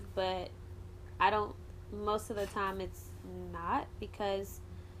effective, but most of the time it's not, because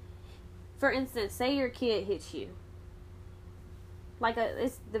for instance, say your kid hits you. Like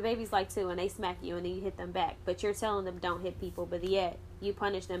the baby's like 2 and they smack you and then you hit them back, but you're telling them don't hit people, but yet you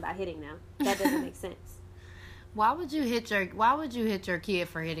punish them by hitting them. That doesn't make sense. Why would you hit your kid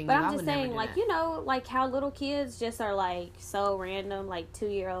for hitting But you? I'm just saying, like, you know, like how little kids just are like so random, like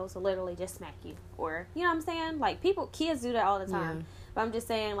 2-year-olds will literally just smack you, or you know what I'm saying? Like kids do that all the time. Yeah. But I'm just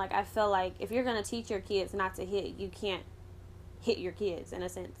saying, like, I feel like if you're gonna teach your kids not to hit, you can't hit your kids in a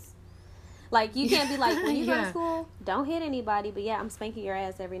sense. Like you can't be like, when you go to school, don't hit anybody, but yeah, I'm spanking your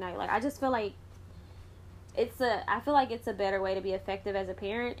ass every night. Like I just feel like I feel like it's a better way to be effective as a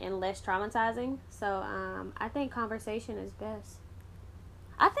parent and less traumatizing. So I think conversation is best.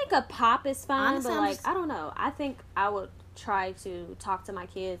 I think a pop is fine, honestly, but like I don't know. I think I would try to talk to my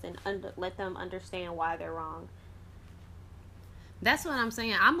kids and let them understand why they're wrong. That's what I'm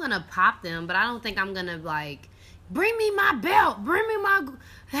saying. I'm gonna pop them, but I don't think I'm gonna like bring me my belt, bring me my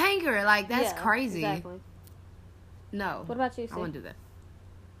hanger. Like that's crazy. Exactly. No. What about you, I wouldn't do that.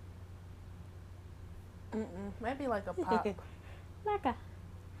 Maybe like a pop. Like a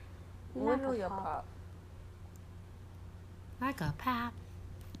Literally a pop. Like a pop.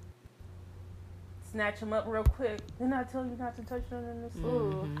 Snatch them up real quick. Didn't I tell you not to touch them in this?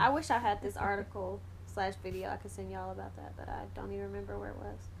 Ooh, I wish I had this article / video I could send y'all about that, but I don't even remember where it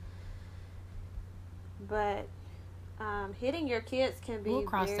was. But hitting your kids can be We'll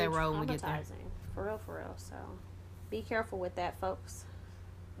cross very that road when we get there. traumatizing. For real. So be careful with that, folks.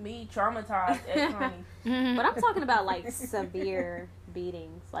 Me traumatized at 20. But I'm talking about like severe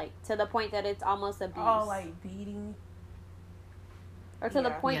beatings, like to the point that it's almost abuse. Oh, like beating. Or to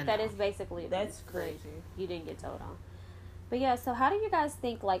the point that it's basically abuse. That's crazy. You didn't get told on. But yeah, so how do you guys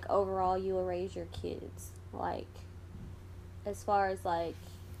think, like, overall you will raise your kids? Like, as far as, like,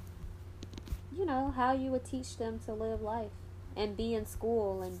 you know, how you would teach them to live life and be in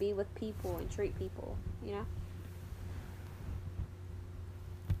school and be with people and treat people, you know?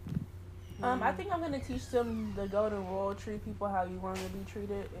 I think I'm going to teach them the golden rule. Treat people how you want to be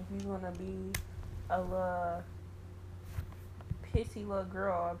treated. If you're going to be a little pissy little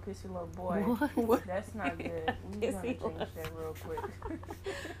girl or pissy little boy, What? that's not good. We're going to change that real quick.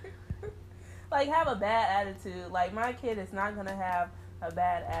 Like, have a bad attitude. Like, my kid is not going to have a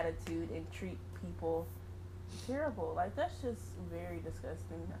bad attitude and treat people terrible. Like, that's just very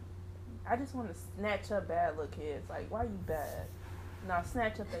disgusting. I just want to snatch up bad little kids. Like, why you bad? No,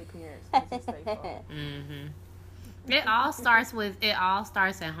 snatch up their parents. 'Cause it's their fault. It all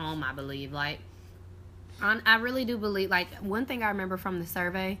starts at home, I believe. Like, I really do believe, like, one thing I remember from the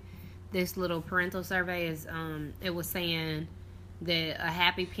survey, this little parental survey, is it was saying that a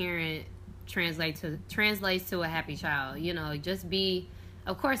happy parent translates to a happy child. You know, just be,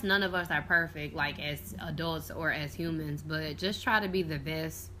 of course, none of us are perfect, like, as adults or as humans, but just try to be the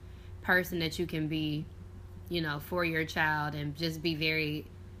best person that you can be, you know, for your child, and just be very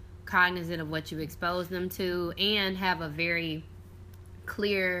cognizant of what you expose them to, and have a very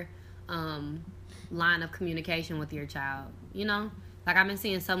clear line of communication with your child. You know, like, I've been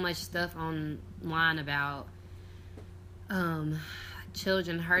seeing so much stuff online about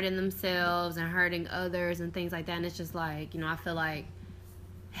children hurting themselves and hurting others and things like that, and it's just like, you know, I feel like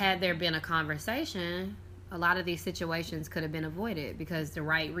had there been a conversation, a lot of these situations could have been avoided, because the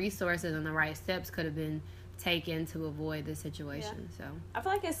right resources and the right steps could have been taken to avoid the situation. So I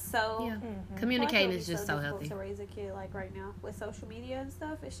feel like it's so communicating is just so difficult healthy to raise a kid, like, right now with social media and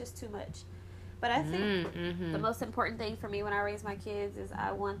stuff. It's just too much. But I think the most important thing for me when I raise my kids is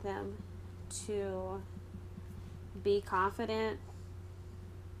I want them to be confident,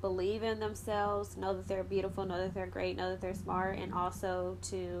 believe in themselves, know that they're beautiful, know that they're great, know that they're smart, and also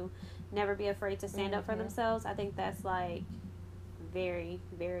to never be afraid to stand up for themselves. I think that's, like, very,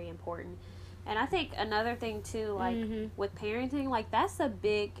 very important. And I think another thing too, like, with parenting, like,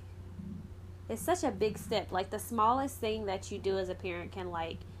 it's such a big step. Like, the smallest thing that you do as a parent can,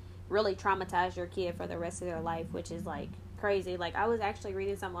 like, really traumatize your kid for the rest of their life, which is, like, crazy. Like, I was actually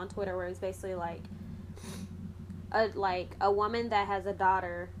reading something on Twitter where it's basically like a woman that has a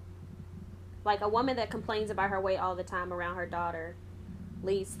daughter, like, a woman that complains about her weight all the time around her daughter,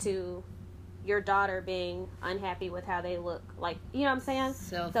 leads to your daughter being unhappy with how they look. Like, you know what I'm saying?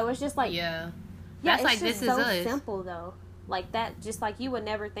 So it's just like, that's it's like, this is so us. Simple though. Like, that, just like, you would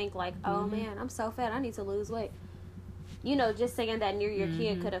never think, like, oh man, I'm so fat, I need to lose weight. You know, just saying that near your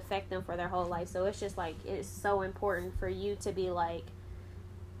kid could affect them for their whole life. So it's just like, it's so important for you to be, like,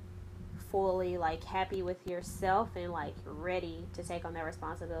 fully, like, happy with yourself and, like, ready to take on that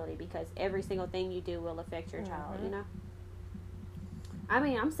responsibility, because every single thing you do will affect your child, you know? I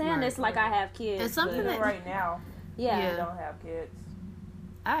mean, I'm saying this like I have kids. It's something that right now, I don't have kids.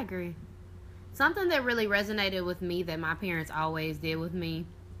 I agree. Something that really resonated with me that my parents always did with me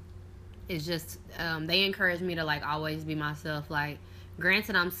is just they encouraged me to, like, always be myself. Like,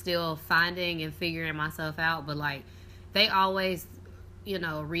 granted, I'm still finding and figuring myself out, but, like, they always, you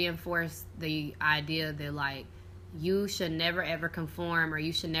know, reinforce the idea that, like, you should never ever conform, or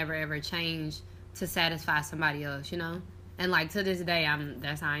you should never ever change to satisfy somebody else, you know? And, like, to this day,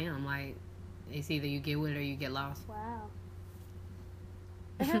 that's how I am. Like, it's either you get with it or you get lost. Wow.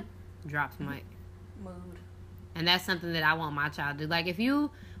 Drops mic. Mood. And that's something that I want my child to do. Like, if you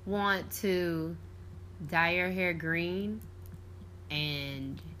want to dye your hair green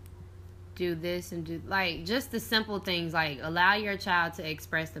and do this and do, like, just the simple things, like, allow your child to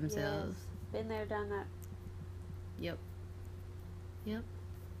express themselves. Yes. Been there, done that. Yep.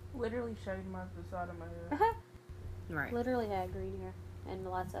 Literally shaved my side of my hair. Right. Literally had green hair and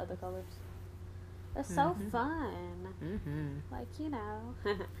lots of other colors. It's so fun. Like, you know.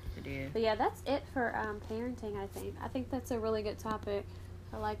 It is. But yeah, that's it for parenting, I think. I think that's a really good topic.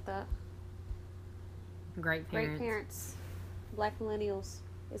 I like that. Great parents. Black millennials.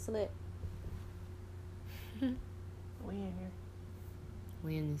 It's lit. We in here.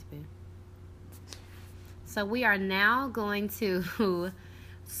 We in this bit. So we are now going to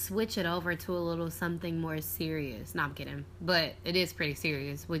switch it over to a little something more serious. No, I'm kidding. But it is pretty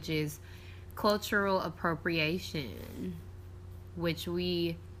serious, which is cultural appropriation. Which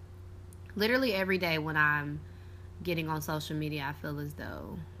we literally every day when I'm getting on social media, I feel as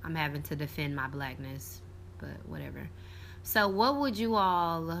though I'm having to defend my blackness. But whatever. So what would you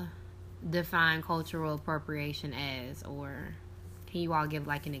all define cultural appropriation as, or can you all give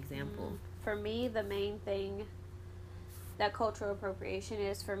like an example? For me, the main thing that cultural appropriation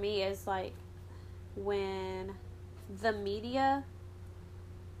is for me is like when the media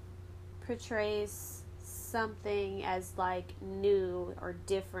portrays something as like new or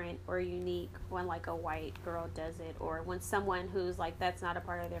different or unique when like a white girl does it, or when someone who's like that's not a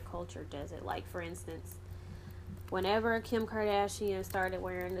part of their culture does it. Like for instance, whenever Kim Kardashian started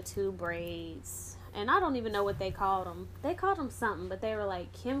wearing the 2 braids, and I don't even know what they called them. They called them something, but they were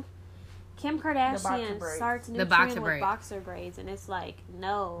like Kim Kardashian starts new trend with boxer braids, and it's like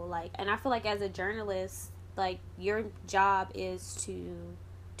no, like, and I feel like as a journalist, like your job is to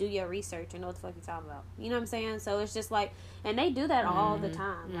do your research and know what the fuck you're talking about. You know what I'm saying? So it's just like, and they do that all the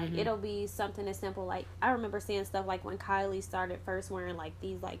time. Like it'll be something as simple like I remember seeing stuff like when Kylie started first wearing like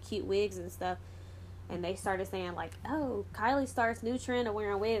these like cute wigs and stuff. And they started saying, like, oh, Kylie starts new trend of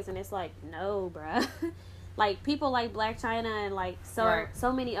wearing wigs. And it's like, no, bruh. Like, people like Black China and, like, so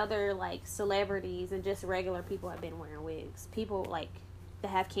many other, like, celebrities and just regular people have been wearing wigs. People, like, that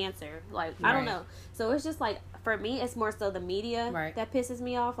have cancer. Like, I don't know. So it's just, like, for me, it's more so the media that pisses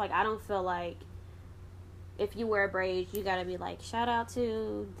me off. Like, I don't feel like if you wear braids, you got to be like, shout out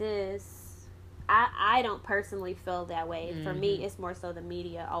to this. I don't personally feel that way. For me, it's more so the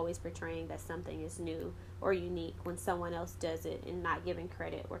media always portraying that something is new or unique when someone else does it and not giving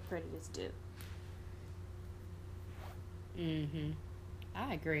credit where credit is due.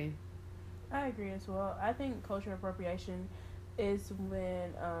 I agree. I agree as well. I think cultural appropriation is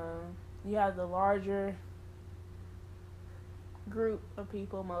when you have the larger group of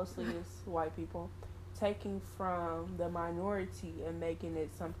people, mostly is white people, taking from the minority and making it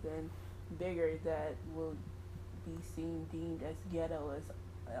something bigger that will be seen deemed as ghetto as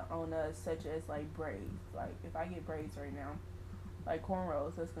on us, such as like braids. Like if I get braids right now, like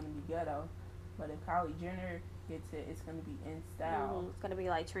cornrows, that's gonna be ghetto. But if Kylie Jenner gets it, it's gonna be in style. It's gonna be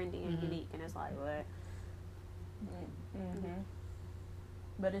like trendy and unique, and it's like what?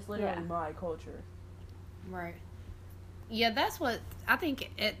 But it's literally my culture. Right. Yeah, that's what I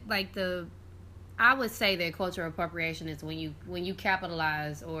think. I would say that cultural appropriation is when you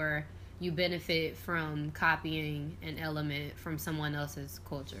capitalize or you benefit from copying an element from someone else's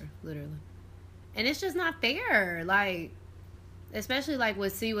culture, literally. And it's just not fair. Like, especially like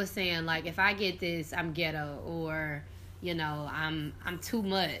what C was saying, like if I get this, I'm ghetto, or you know, I'm too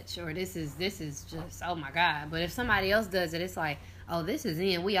much, or this is just oh my god. But if somebody else does it, it's like, oh, this is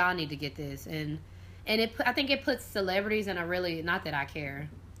in. We all need to get this, and I think it puts celebrities in a really, not that I care.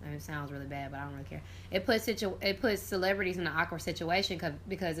 I mean, it sounds really bad, but I don't really care. It puts celebrities in an awkward situation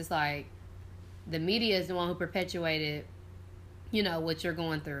because it's like the media is the one who perpetuated, you know, what you're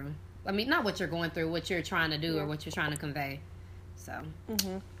going through. I mean, not what you're going through, what you're trying to do or what you're trying to convey. So,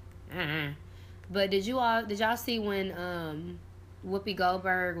 But did y'all see when Whoopi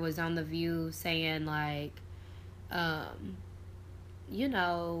Goldberg was on The View saying like, you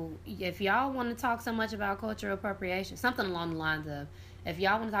know, if y'all want to talk so much about cultural appropriation, something along the lines of, if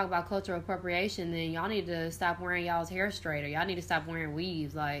y'all want to talk about cultural appropriation, then y'all need to stop wearing y'all's hair straight, or y'all need to stop wearing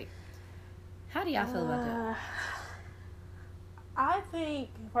weaves. Like, how do y'all feel about that? I think,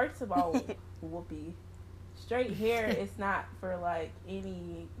 first of all, Whoopi, straight hair is not for, like,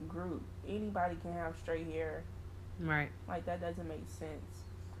 any group. Anybody can have straight hair. Right. Like, that doesn't make sense.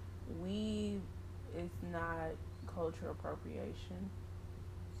 Weave is not cultural appropriation.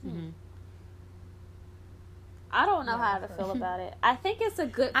 I don't know how to feel about it. I think it's a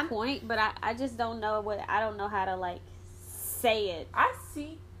good point, but I just don't know I don't know how to like say it. I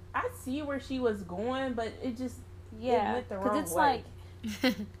see where she was going, but it just it went the wrong it's way.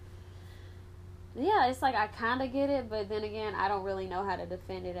 Like yeah, it's like I kind of get it, but then again, I don't really know how to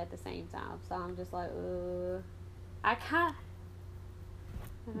defend it at the same time. So I'm just like, I kind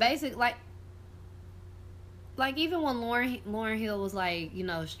of basic like even when Lauryn Hill was like, you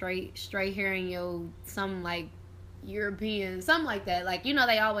know, straight hair and yo some like European, something like that. Like, you know,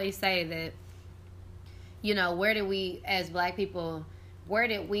 they always say that, you know, where did we as black people, where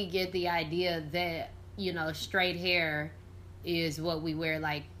did we get the idea that, you know, straight hair is what we wear?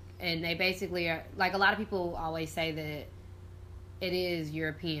 Like, and they basically are like, a lot of people always say that it is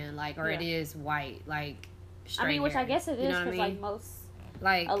European, like, or it is white, like, straight I mean, which hair. I guess it You is know what I because mean?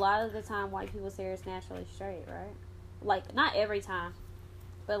 Like, a lot of the time, white people's hair is naturally straight, right? Like, not every time,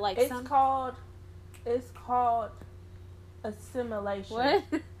 but like It's some. called assimilation. What?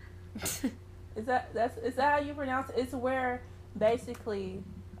 Is that how you pronounce it? It's where basically,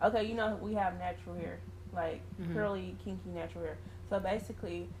 okay, you know we have natural hair, like curly, kinky natural hair. So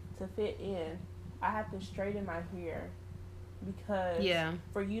basically, to fit in, I have to straighten my hair because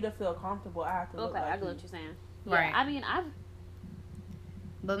for you to feel comfortable, I have to look like I get you. what you're saying. Right. Yeah, I mean,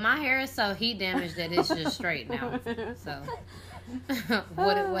 but my hair is so heat damaged that it's just straight now. So,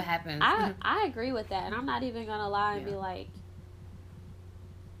 what happens? I agree with that, and I'm not even gonna lie and be like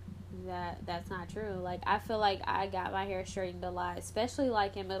that's not true. Like, I feel like I got my hair straightened a lot, especially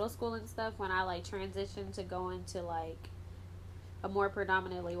like in middle school and stuff when I like transitioned to go into like a more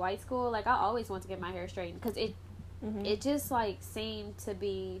predominantly white school. Like, I always want to get my hair straightened because it just like seemed to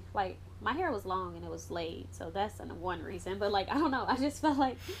be like my hair was long and it was laid, so that's one reason. But like, I don't know, I just felt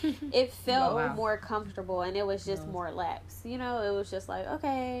like it felt more comfortable and it was just more lax. You know, it was just like,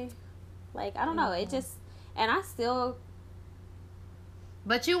 okay, like, I don't know, it just, and I still.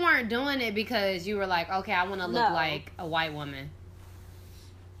 But you weren't doing it because you were like, okay, I want to look like a white woman.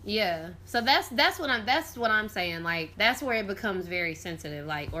 Yeah. So that's what I'm saying. Like, that's where it becomes very sensitive,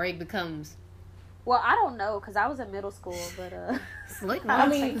 like, or it becomes. Well, I don't know because I was in middle school, but I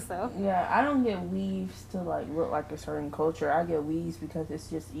mean, so. Yeah, I don't get weaves to like look like a certain culture. I get weaves because it's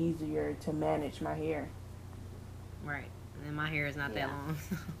just easier to manage my hair. Right, and my hair is not that long.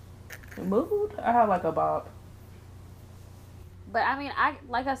 Mood? I have like a bob. But I mean,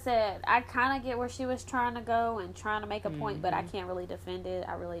 like I said, I kind of get where she was trying to go and trying to make a point, but I can't really defend it.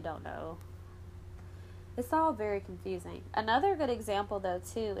 I really don't know. It's all very confusing. Another good example, though,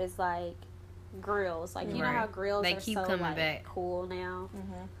 too, is like grills. Like, you know how grills are keep so coming like back. Cool now,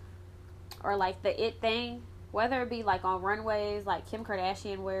 or like the it thing. Whether it be like on runways, like Kim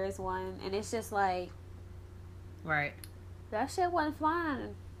Kardashian wears one, and it's just like, that shit wasn't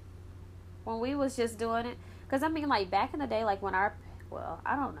flying when we was just doing it. Because, I mean, like, back in the day, like, when I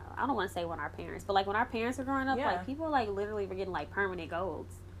don't know. I don't want to say when our parents, but, like, when our parents were growing up, like, people, like, literally were getting, like, permanent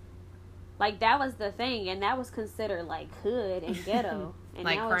golds. Like, that was the thing, and that was considered, like, hood and ghetto. And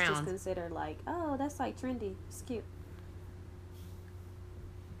like now crowns. It's just considered, like, oh, that's, like, trendy. It's cute.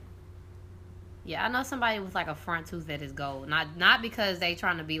 Yeah, I know somebody with, like, a front tooth that is gold. Not because they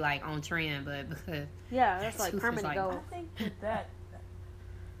trying to be, like, on trend, but because... Yeah, that's, like, permanent gold. I think that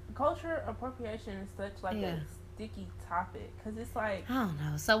culture appropriation is such like a sticky topic because it's like, I don't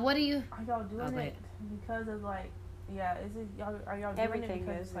know. So what do you? Are y'all doing it because of like, is it y'all? Are y'all doing it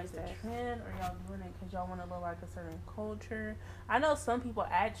because it's like the trend, or y'all doing it because y'all want to look like a certain culture? I know some people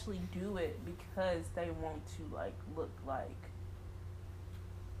actually do it because they want to like look like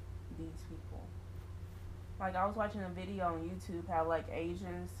these people. Like, I was watching a video on YouTube how like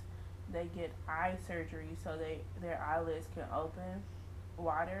Asians, they get eye surgery so their eyelids can open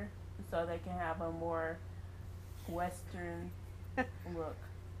wider so they can have a more Western look.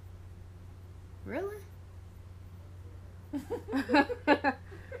 Really?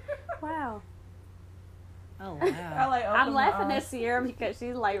 Wow. Oh wow. I'm laughing at Sierra because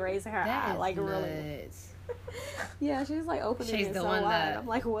she's like raising her eye like nuts. Really. Yeah, she's like opening she's it the so one wide. that... I'm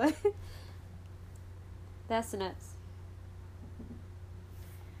like, what? That's nuts.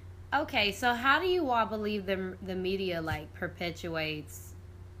 Okay, so how do you all believe the media like perpetuates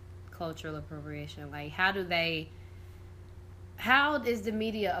cultural appropriation? Like, how is the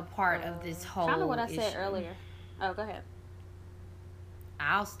media a part of this whole kind of what I issue? said earlier. Oh, go ahead.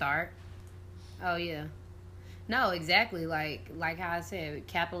 I'll start. Oh yeah. No, exactly. Like how I said,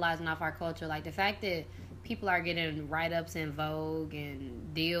 capitalizing off our culture. Like the fact that people are getting write-ups in Vogue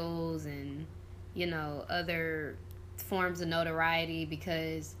and deals and, you know, other forms of notoriety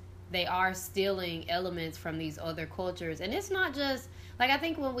because they are stealing elements from these other cultures. And it's not just, like, I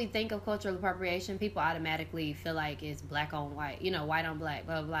think when we think of cultural appropriation, people automatically feel like it's black on white, you know, white on black,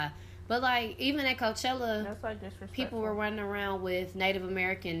 blah, blah, blah. But, like, even at Coachella, that's like people were running around with Native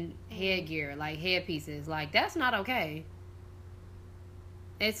American headgear, like headpieces. Like, that's not okay.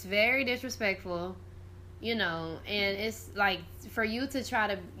 It's very disrespectful, you know, and it's like for you to try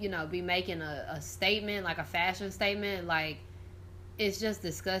to, you know, be making a statement, like a fashion statement, like, it's just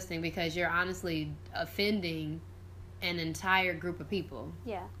disgusting because you're honestly offending an entire group of people.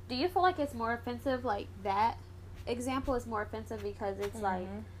 Yeah. Do you feel like it's more offensive, like that example is more offensive because it's like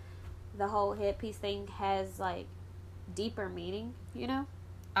the whole headpiece thing has like deeper meaning, you know?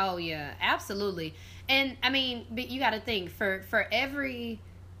 Oh yeah, absolutely. And I mean, but you got to think for every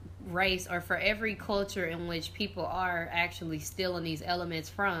race or for every culture in which people are actually stealing these elements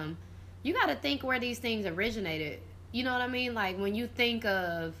from, you got to think where these things originated. You know what I mean? Like when you think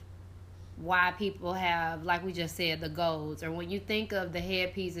of why people have, like we just said, the golds, or when you think of the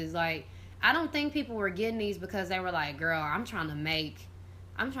headpieces, like I don't think people were getting these because they were like, girl, I'm trying to make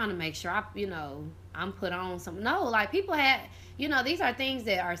sure I'm put on some. No, like people had, these are things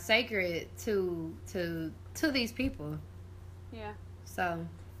that are sacred to these people. Yeah. So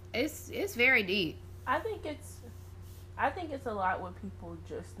it's very deep. I think it's a lot with people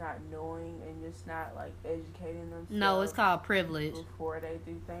just not knowing and just not like educating themselves. No, it's called privilege. Before they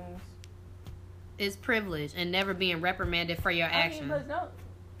do things. It's privilege and never being reprimanded for your actions. But no.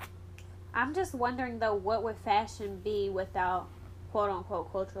 I'm just wondering though, what would fashion be without quote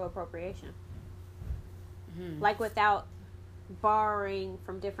unquote cultural appropriation? Mm-hmm. Like without borrowing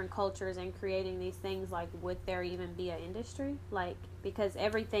from different cultures and creating these things, like would there even be an industry? Like, because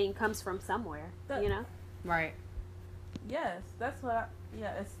everything comes from somewhere, Right. Yes, that's what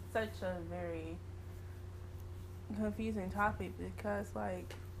it's such a very confusing topic because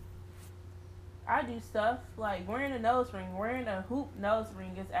like I do stuff like wearing a hoop nose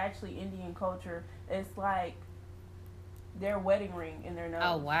ring is actually Indian culture. It's like their wedding ring in their nose.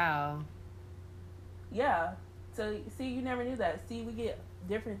 Oh wow. Yeah. So see, you never knew that. See, we get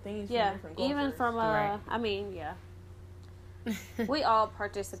different things from different cultures. Even from right. I mean, yeah. We all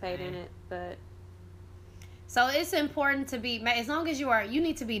participate in it, but so it's important to be, as long as you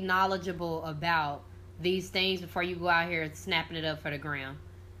need to be knowledgeable about these things before you go out here snapping it up for the gram.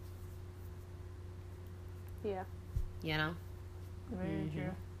 Yeah. Very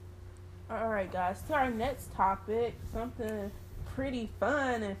true. All right, guys. To our next topic, something pretty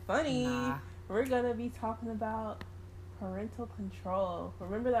fun and funny. Nah. We're gonna be talking about parental control.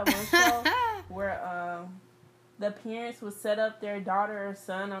 Remember that one show where the parents would set up their daughter or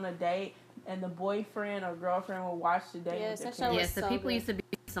son on a date, and the boyfriend or girlfriend would watch the date. Yes, with that show was the so people good. used to be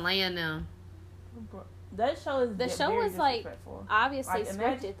slaying them. That show is was like obviously like,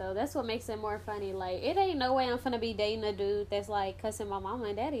 scripted though. That's what makes it more funny. Like it ain't no way I'm finna be dating a dude that's like cussing my mama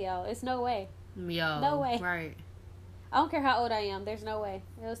and daddy out. It's no way. Yo, no way. Right. I don't care how old I am. There's no way.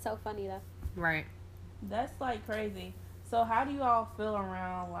 It was so funny though. Right. That's like crazy. So how do you all feel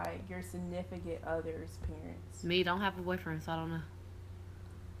around like your significant other's parents? Me, don't have a boyfriend, so I don't know.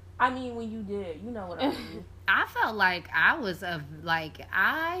 I mean, when you did, you know what I mean. I felt like I was like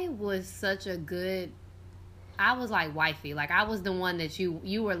wifey. Like I was the one that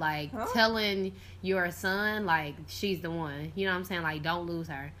you were like telling your son like she's the one. You know what I'm saying? Like don't lose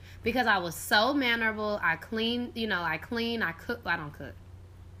her. Because I was so mannerable. I clean, I cook. I don't cook.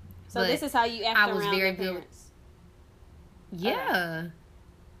 So this is how you act around your parents. Yeah.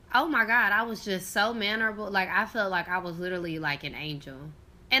 Oh my God, I was just so mannerable. Like I felt like I was literally like an angel.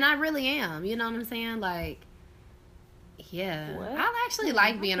 And I really am. You know what I'm saying? Like, yeah. What? I actually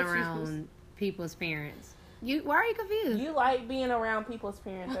like being around people's parents. Why are you confused? You like being around people's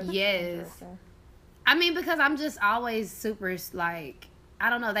parents? That's yes. I mean, because I'm just always super, like, I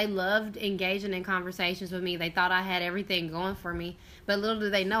don't know. They loved engaging in conversations with me. They thought I had everything going for me. But little do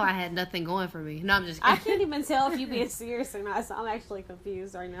they know I had nothing going for me. No, I'm just kidding. I can't even tell if you being serious or not. So I'm actually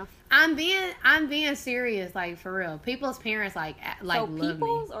confused right now. I'm being serious, like, for real. People's parents, like so love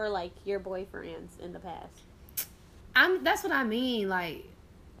people's me. Or, like, your boyfriends in the past? That's what I mean, like,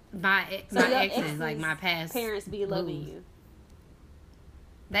 my exes, like, my past parents be loving you.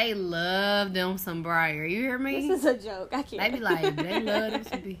 They love them some Briar. You hear me? This is a joke. I can't. They be like,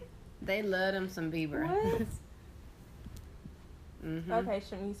 they love them some Bieber. What? Mm-hmm. Okay,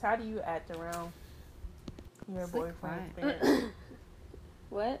 Shanice, how do you act around your boyfriend's parents?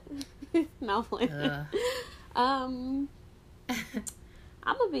 What? No, I'm playing. I'm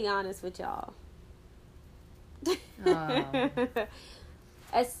gonna be honest with y'all.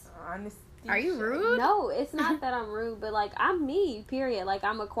 Are you rude? No, it's not that I'm rude, but like I'm me, period. Like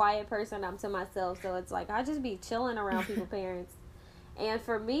I'm a quiet person, I'm to myself, so it's like I just be chilling around people's parents. And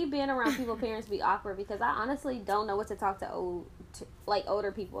for me, being around people's parents be awkward because I honestly don't know what to talk to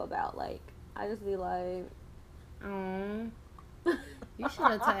older people about. Like I just be like, you should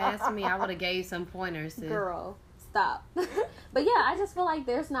have asked me. I would have gave you some pointers. Girl, stop. But yeah, I just feel like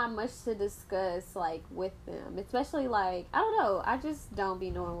there's not much to discuss like with them, especially like I don't know. I just don't be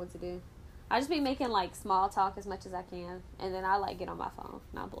knowing what to do. I just be making like small talk as much as I can, and then I like get on my phone.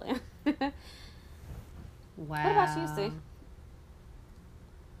 Not playing. Wow. What about you, Steve?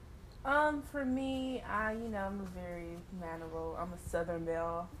 For me, I'm a very mannerable. I'm a Southern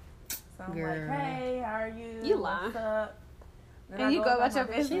belle, so I'm Girl. like, hey, how are you? You lying? What's up? Then and you go about your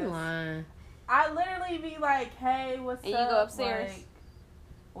business. She lying. I literally be like, hey, what's up? And you go upstairs. Like,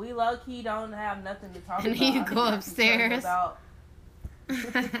 We low key don't have nothing to talk And about. then you go upstairs.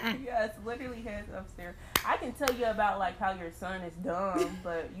 Yes, literally heads upstairs. I can tell you about like how your son is dumb,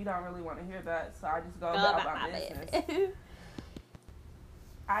 but you don't really want to hear that, so I just go about my business.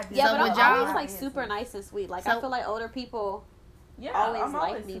 Yeah, So but would I'm y'all- always like super nice and sweet. Like I feel like older people always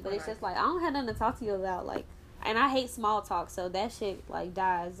like me, but it's just like I don't have nothing to talk to you about. Like, and I hate small talk, so that shit like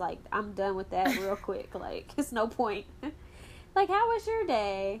dies. Like I'm done with that real quick. Like it's no point. Like, how was your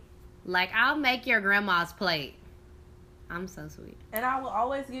day? Like, I'll make your grandma's plate. I'm so sweet. And I will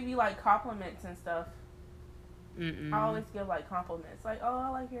always give you like compliments and stuff. Mm-mm. I always give like compliments, like, "Oh, I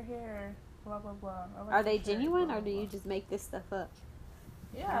like your hair." Blah blah blah. Like are they genuine, or do you just make this stuff up?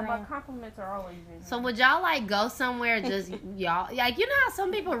 Yeah, my compliments are always genuine. So would y'all like go somewhere just y'all like you know how some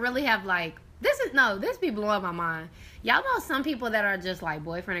people really have like this be blowing my mind. Y'all know some people that are just like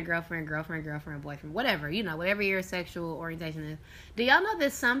boyfriend and girlfriend, girlfriend, girlfriend, boyfriend, whatever, you know, whatever your sexual orientation is. Do y'all know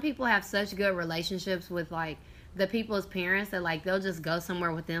that some people have such good relationships with like the people's parents that like they'll just go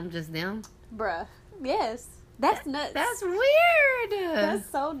somewhere with them, just them? Bruh. Yes. That's nuts. That's weird. That's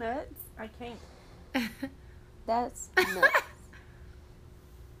so nuts. I can't. That's nuts.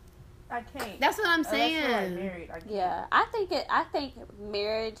 I can't. That's what I'm Unless you're, like, saying. married, I can't. Yeah, I think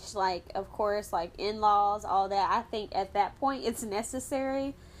marriage, like, of course, like, in-laws, all that, I think at that point it's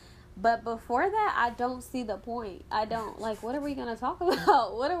necessary. But before that, I don't see the point. I don't, like, what are we going to talk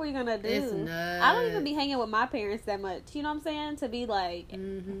about? What are we going to do? It's nuts. I don't even be hanging with my parents that much. You know what I'm saying? To be like,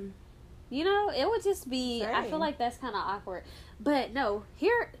 you know, it would just be, I feel like that's kind of awkward. But no,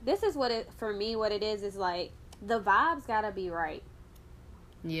 this is what for me, what it is like, the vibes got to be right.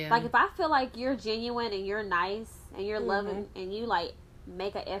 Yeah. Like, if I feel like you're genuine and you're nice and you're loving and you, like,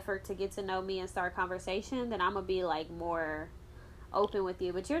 make an effort to get to know me and start a conversation, then I'm going to be, like, more open with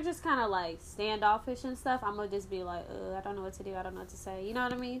you. But you're just kind of, like, standoffish and stuff. I'm going to just be like, I don't know what to do. I don't know what to say. You know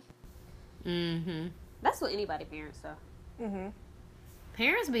what I mean? Mm-hmm. That's what anybody parents, though. Mm-hmm.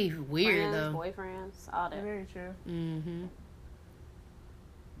 Parents be weird, Friends, though. boyfriends, all that. Very true. Mm-hmm.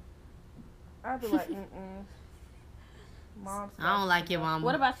 I'd be like, mm-mm. Mom's I don't like your mama.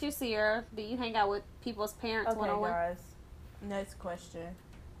 What about you, Sierra? Do you hang out with people's parents one-on-one? guys. Next question.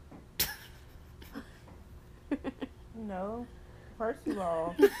 No. First of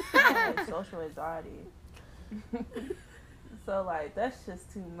all, I have like, social anxiety. So, like, that's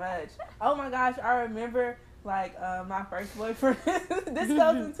just too much. Oh, my gosh. I remember, like, my first boyfriend. This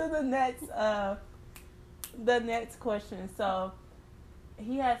goes into the next question. So,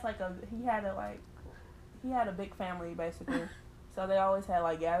 he had a big family, basically. So they always had,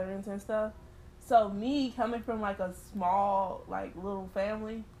 like, gatherings and stuff. So me, coming from, like, a small, like, little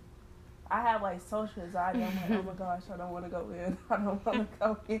family, I have, like, social anxiety. I'm like, oh, my gosh, I don't want to go in. I don't want to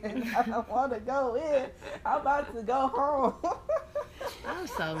go in. I don't want to go in. I'm about to go home. I'm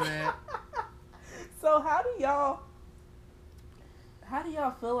so mad. So how do y'all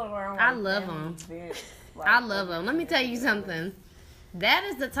feel around, like, I love them. Like, I love them. Let me tell you something. That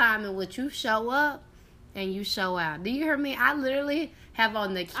is the time in which you show up and you show out. Do you hear me? I literally have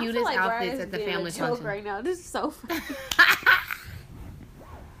on the cutest outfits at the family function. Right now, this is so funny.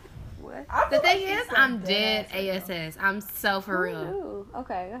 What? The thing is, I'm dead ASS. I'm so for real. Ooh,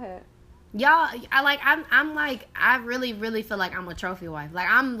 okay, go ahead. Y'all, I'm like, I really, really feel like I'm a trophy wife. Like,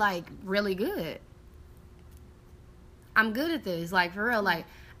 I'm like really good. I'm good at this. Like, for real. Like,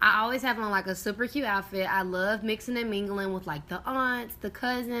 I always have on like a super cute outfit. I love mixing and mingling with like the aunts, the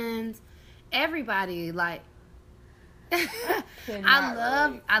cousins, everybody. Like,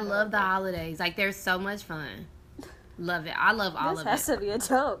 I love the holidays. Like, they're so much fun. Love it. I love all of it. This has to be a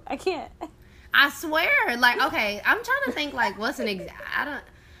joke. I can't. I swear. Like, okay, I'm trying to think like what's an I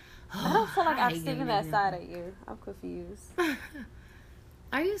don't feel like I've hate seen giving that them. side of you. I'm confused.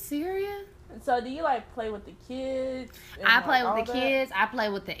 Are you serious? So do you, like, play with the kids? I play with the kids. I play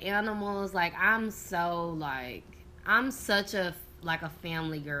with the animals. Like, I'm such a like a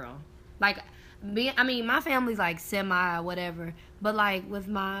family girl. Like, my family's like semi whatever, but like with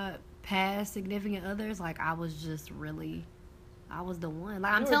my past significant others, like I was the one.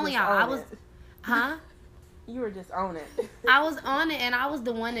 Like, I'm telling y'all, I was, You were just on it. I was on it, and I was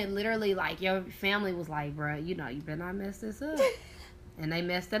the one that literally, like, your family was like, bruh, you know, you better not mess this up. And they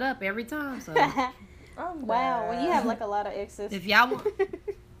messed it up every time, so. Wow, when you have, like, a lot of exes. If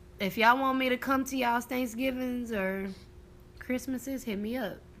y'all want me to come to y'all's Thanksgivings or Christmases, hit me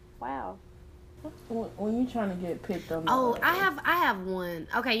up. Wow. When you trying to get picked on? Oh, I have one.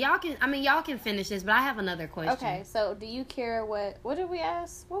 Okay, y'all can finish this, but I have another question. Okay, so do you care what did we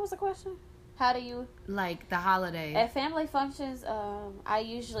ask? What was the question? How do you like the holidays? At family functions? I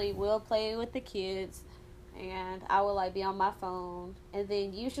usually will play with the kids. and I will like be on my phone, and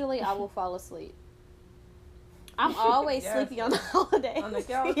then usually I will fall asleep. I'm always Yes. sleepy on the holidays. On the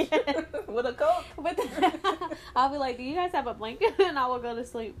couch Yeah. with a coat. I'll be like, "Do you guys have a blanket?" And I will go to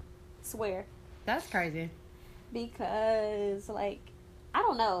sleep. Swear, That's crazy. because like I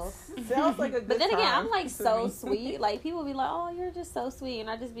don't know. Sounds like a good But then again, time I'm like to so me. sweet. Like people be like, "Oh, you're just so sweet," and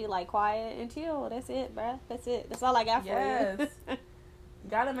I just be like quiet and chill. That's it, bruh. That's it. That's all I got for Yes. you.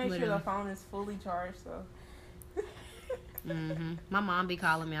 Gotta make sure Literally. the phone is fully charged. So. My mom be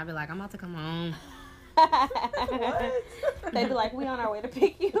calling me. I be like, I'm about to come home. What? They be like, "We on our way to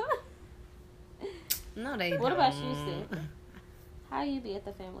pick you up." No, they What don't. about you, Sid? How you be at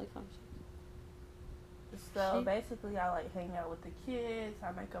the family function? So basically, I like hang out with the kids.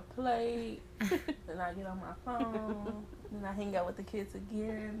 I make a plate. Then I get on my phone. Then I hang out with the kids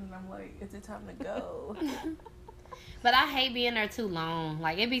again. And I'm like, is it time to go? But I hate being there too long.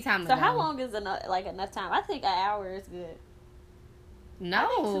 Like, it be time to So go. how long is enough? Like enough time? I think an hour is good. No. I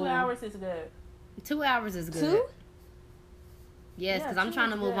think 2 hours is good. 2 hours is good. 2? Yes, Yeah, because I'm 2 trying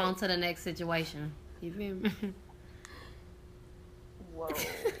to is move good. on to the next situation. You feel me? Whoa.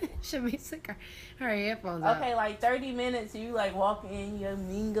 Shami's like her headphones up. Okay, like 30 minutes, you like walk in, you're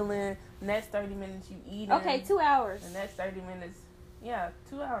mingling. Next 30 minutes, you eating. Okay, 2 hours. The next 30 minutes, yeah,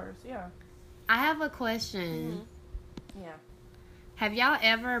 2 hours, yeah. I have a question. Yeah. Have y'all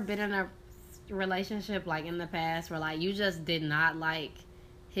ever been in a relationship like in the past where like you just did not like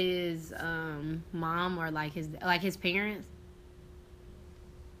his mom or like his parents?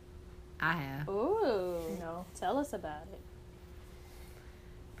 I have. Ooh. No. Tell us about it.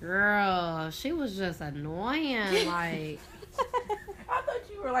 Girl, she was just annoying. Like I thought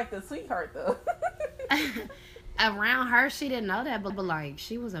you were like the sweetheart, though. around her, she didn't know that, but like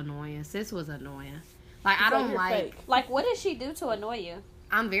she was annoying. Sis was annoying. Like I So don't you're like. fake. Like, what did she do to annoy you?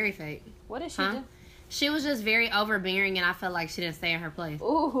 I'm very fake. What did she Huh? do? She was just very overbearing, and I felt like she didn't stay in her place.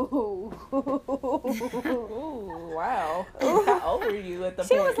 Ooh. Ooh, wow. How old were you at the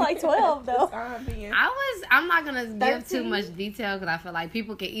She point? was like 12 though. I'm not gonna give too 13? much detail because I feel like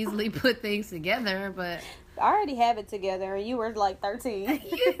people can easily put things together, but I already have it together, and you were like 13.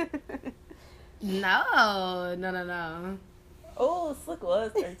 no. Oh, Slick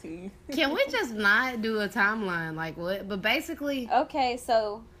was 13. Can we just not do a timeline? Like what? But basically, Okay,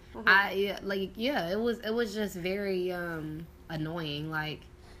 so it was just very annoying. Like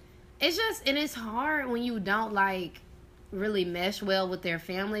it's just, and it's hard when you don't like really mesh well with their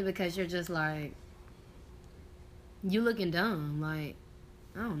family because you're just like you looking dumb. Like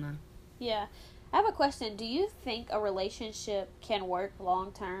I don't know. yeah. I have a question. Do you think a relationship can work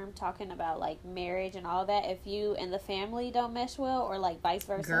long term, talking about like marriage and all that, if you and the family don't mesh well, or like vice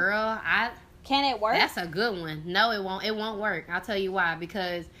versa? Girl, Can it work? that's a good one. No, it won't. It won't work. I'll tell you why.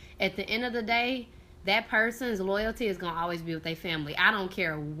 Because at the end of the day, that person's loyalty is gonna always be with their family. I don't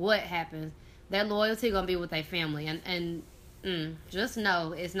care what happens. Their loyalty gonna be with their family, and just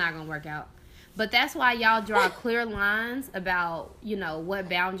know it's not gonna work out. But that's why y'all draw clear lines about what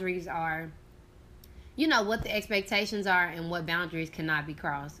boundaries are. What the expectations are and what boundaries cannot be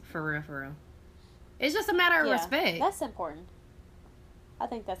crossed. For real. It's just a matter of respect. That's important. I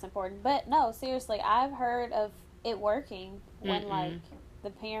think that's important. But no, seriously, I've heard of it working when like the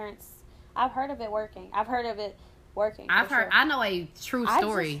parents. I've heard of it working. I've heard of it working. I know a true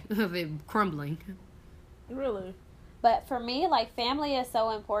story of it crumbling. Really? But for me, like family is so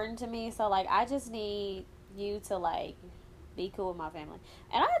important to me. So like I just need you to like be cool with my family,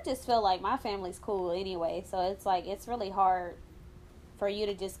 and I just feel like my family's cool anyway. So it's like it's really hard for you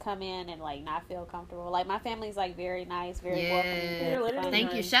to just come in and like not feel comfortable. Like my family's like very nice, very welcoming, very funny.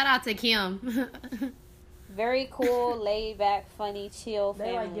 Thank you. Shout out to Kim. Very cool, laid back, funny, chill They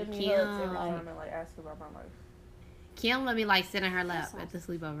family. like give me hugs every time and like ask about my life. Kim let me like sit in her lap at the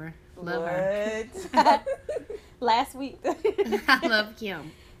sleepover. Love What? her. Last week. I love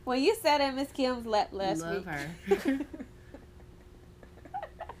Kim. When you sat at Miss Kim's lap last Love week. her.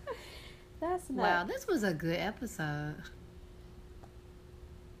 That's nuts. Wow, this was a good episode.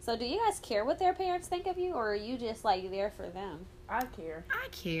 So do you guys care what their parents think of you, or are you just like there for them? I care. I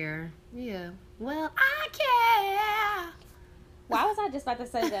care. Yeah. Well, I care. Why was I just about to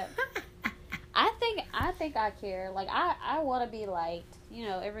say that? I think I care. Like I want to be liked.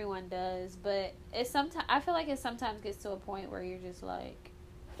 Everyone does, but I feel like it sometimes gets to a point where you're just like,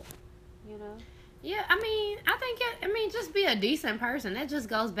 Yeah, I mean, just be a decent person. That just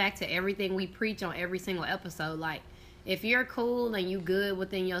goes back to everything we preach on every single episode. Like, if you're cool and you good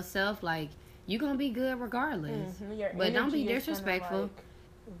within yourself, like, you're going to be good regardless. Mm-hmm. But don't be energy is disrespectful. Gonna,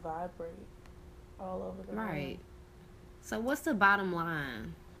 like, vibrate all over the Right. room. So, what's the bottom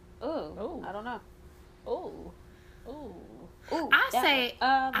line? ooh, I don't know. Ooh. Ooh. Ooh,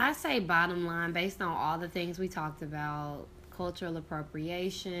 I say bottom line, based on all the things we talked about, cultural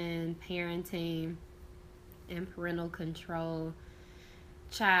appropriation, parenting, and parental control,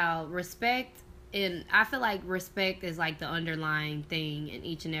 child respect. And I feel like respect is like the underlying thing in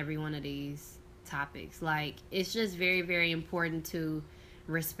each and every one of these topics. Like, it's just very, very important to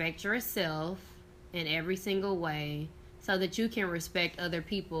respect yourself in every single way so that you can respect other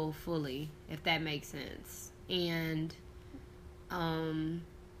people fully, if that makes sense. And um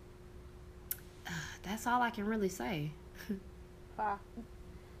that's all I can really say.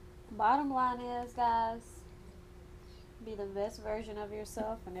 Bottom line is, guys, be the best version of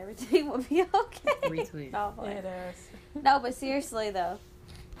yourself and everything will be okay. Retweet. It is. No, but seriously though.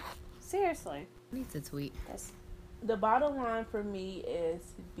 Seriously. I need to tweet. The bottom line for me is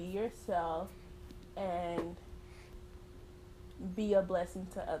be yourself and be a blessing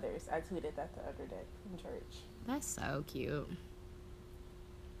to others. I tweeted that the other day from church. That's so cute.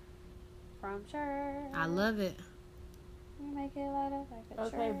 From church. I love it. You make it light up like a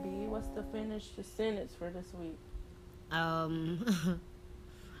Okay, church. B, what's the finish the sentence for this week? Well,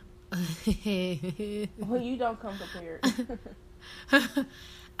 you don't come prepared.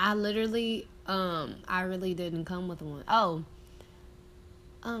 I literally, I really didn't come with one. Oh,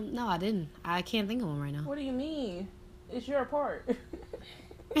 no, I didn't. I can't think of one right now. What do you mean? It's your part.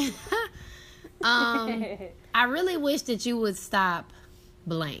 I really wish that you would stop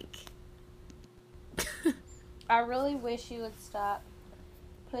blank. I really wish you would stop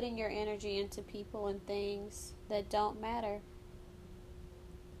putting your energy into people and things that don't matter.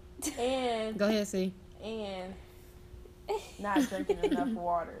 And Go ahead, see. and not drinking enough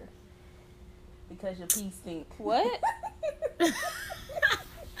water because your pee stink. What?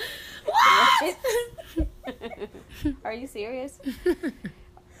 What? Are you serious?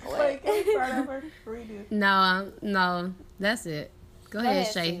 Wait, can we start over? Redo. No, that's it. Go ahead,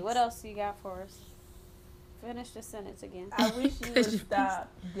 Shay. Shay. What else you got for us? Finish the sentence again. I wish you would stop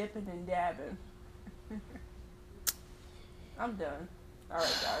dipping and dabbing. I'm done. All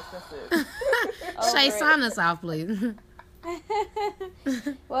right, guys, that's it. Shay, Over it. sign us off, please.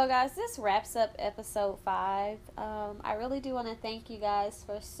 Well, guys, this wraps up episode 5. I really do want to thank you guys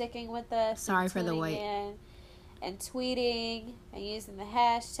for sticking with us. Sorry and for the tuning wait. in and tweeting and using the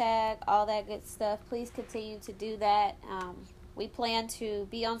hashtag, all that good stuff. Please continue to do that. We plan to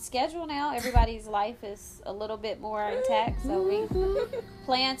be on schedule now. Everybody's life is a little bit more intact, so we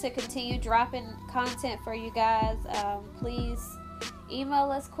plan to continue dropping content for you guys. Please email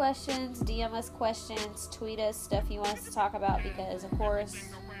us questions, DM us questions, tweet us stuff you want us to talk about, because of course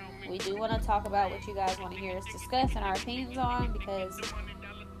we do want to talk about what you guys want to hear us discuss and our opinions on, because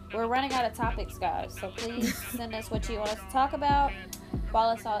we're running out of topics, guys. So please send us what you want us to talk about.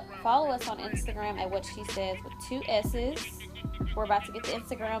 Follow us on Instagram at What She Says with 2 S's. We're about to get the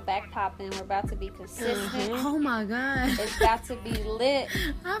Instagram back popping. We're about to be consistent. Oh my God. It's got to be lit.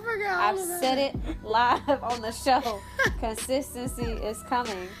 I forgot. I've said it live on the show. Consistency is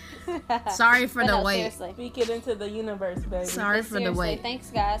coming. Sorry for But the no, wait. Seriously. Speak it into the universe, baby. Sorry But for the seriously, wait.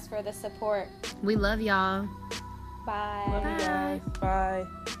 Thanks, guys, for the support. We love y'all. Bye. Love you guys. Bye.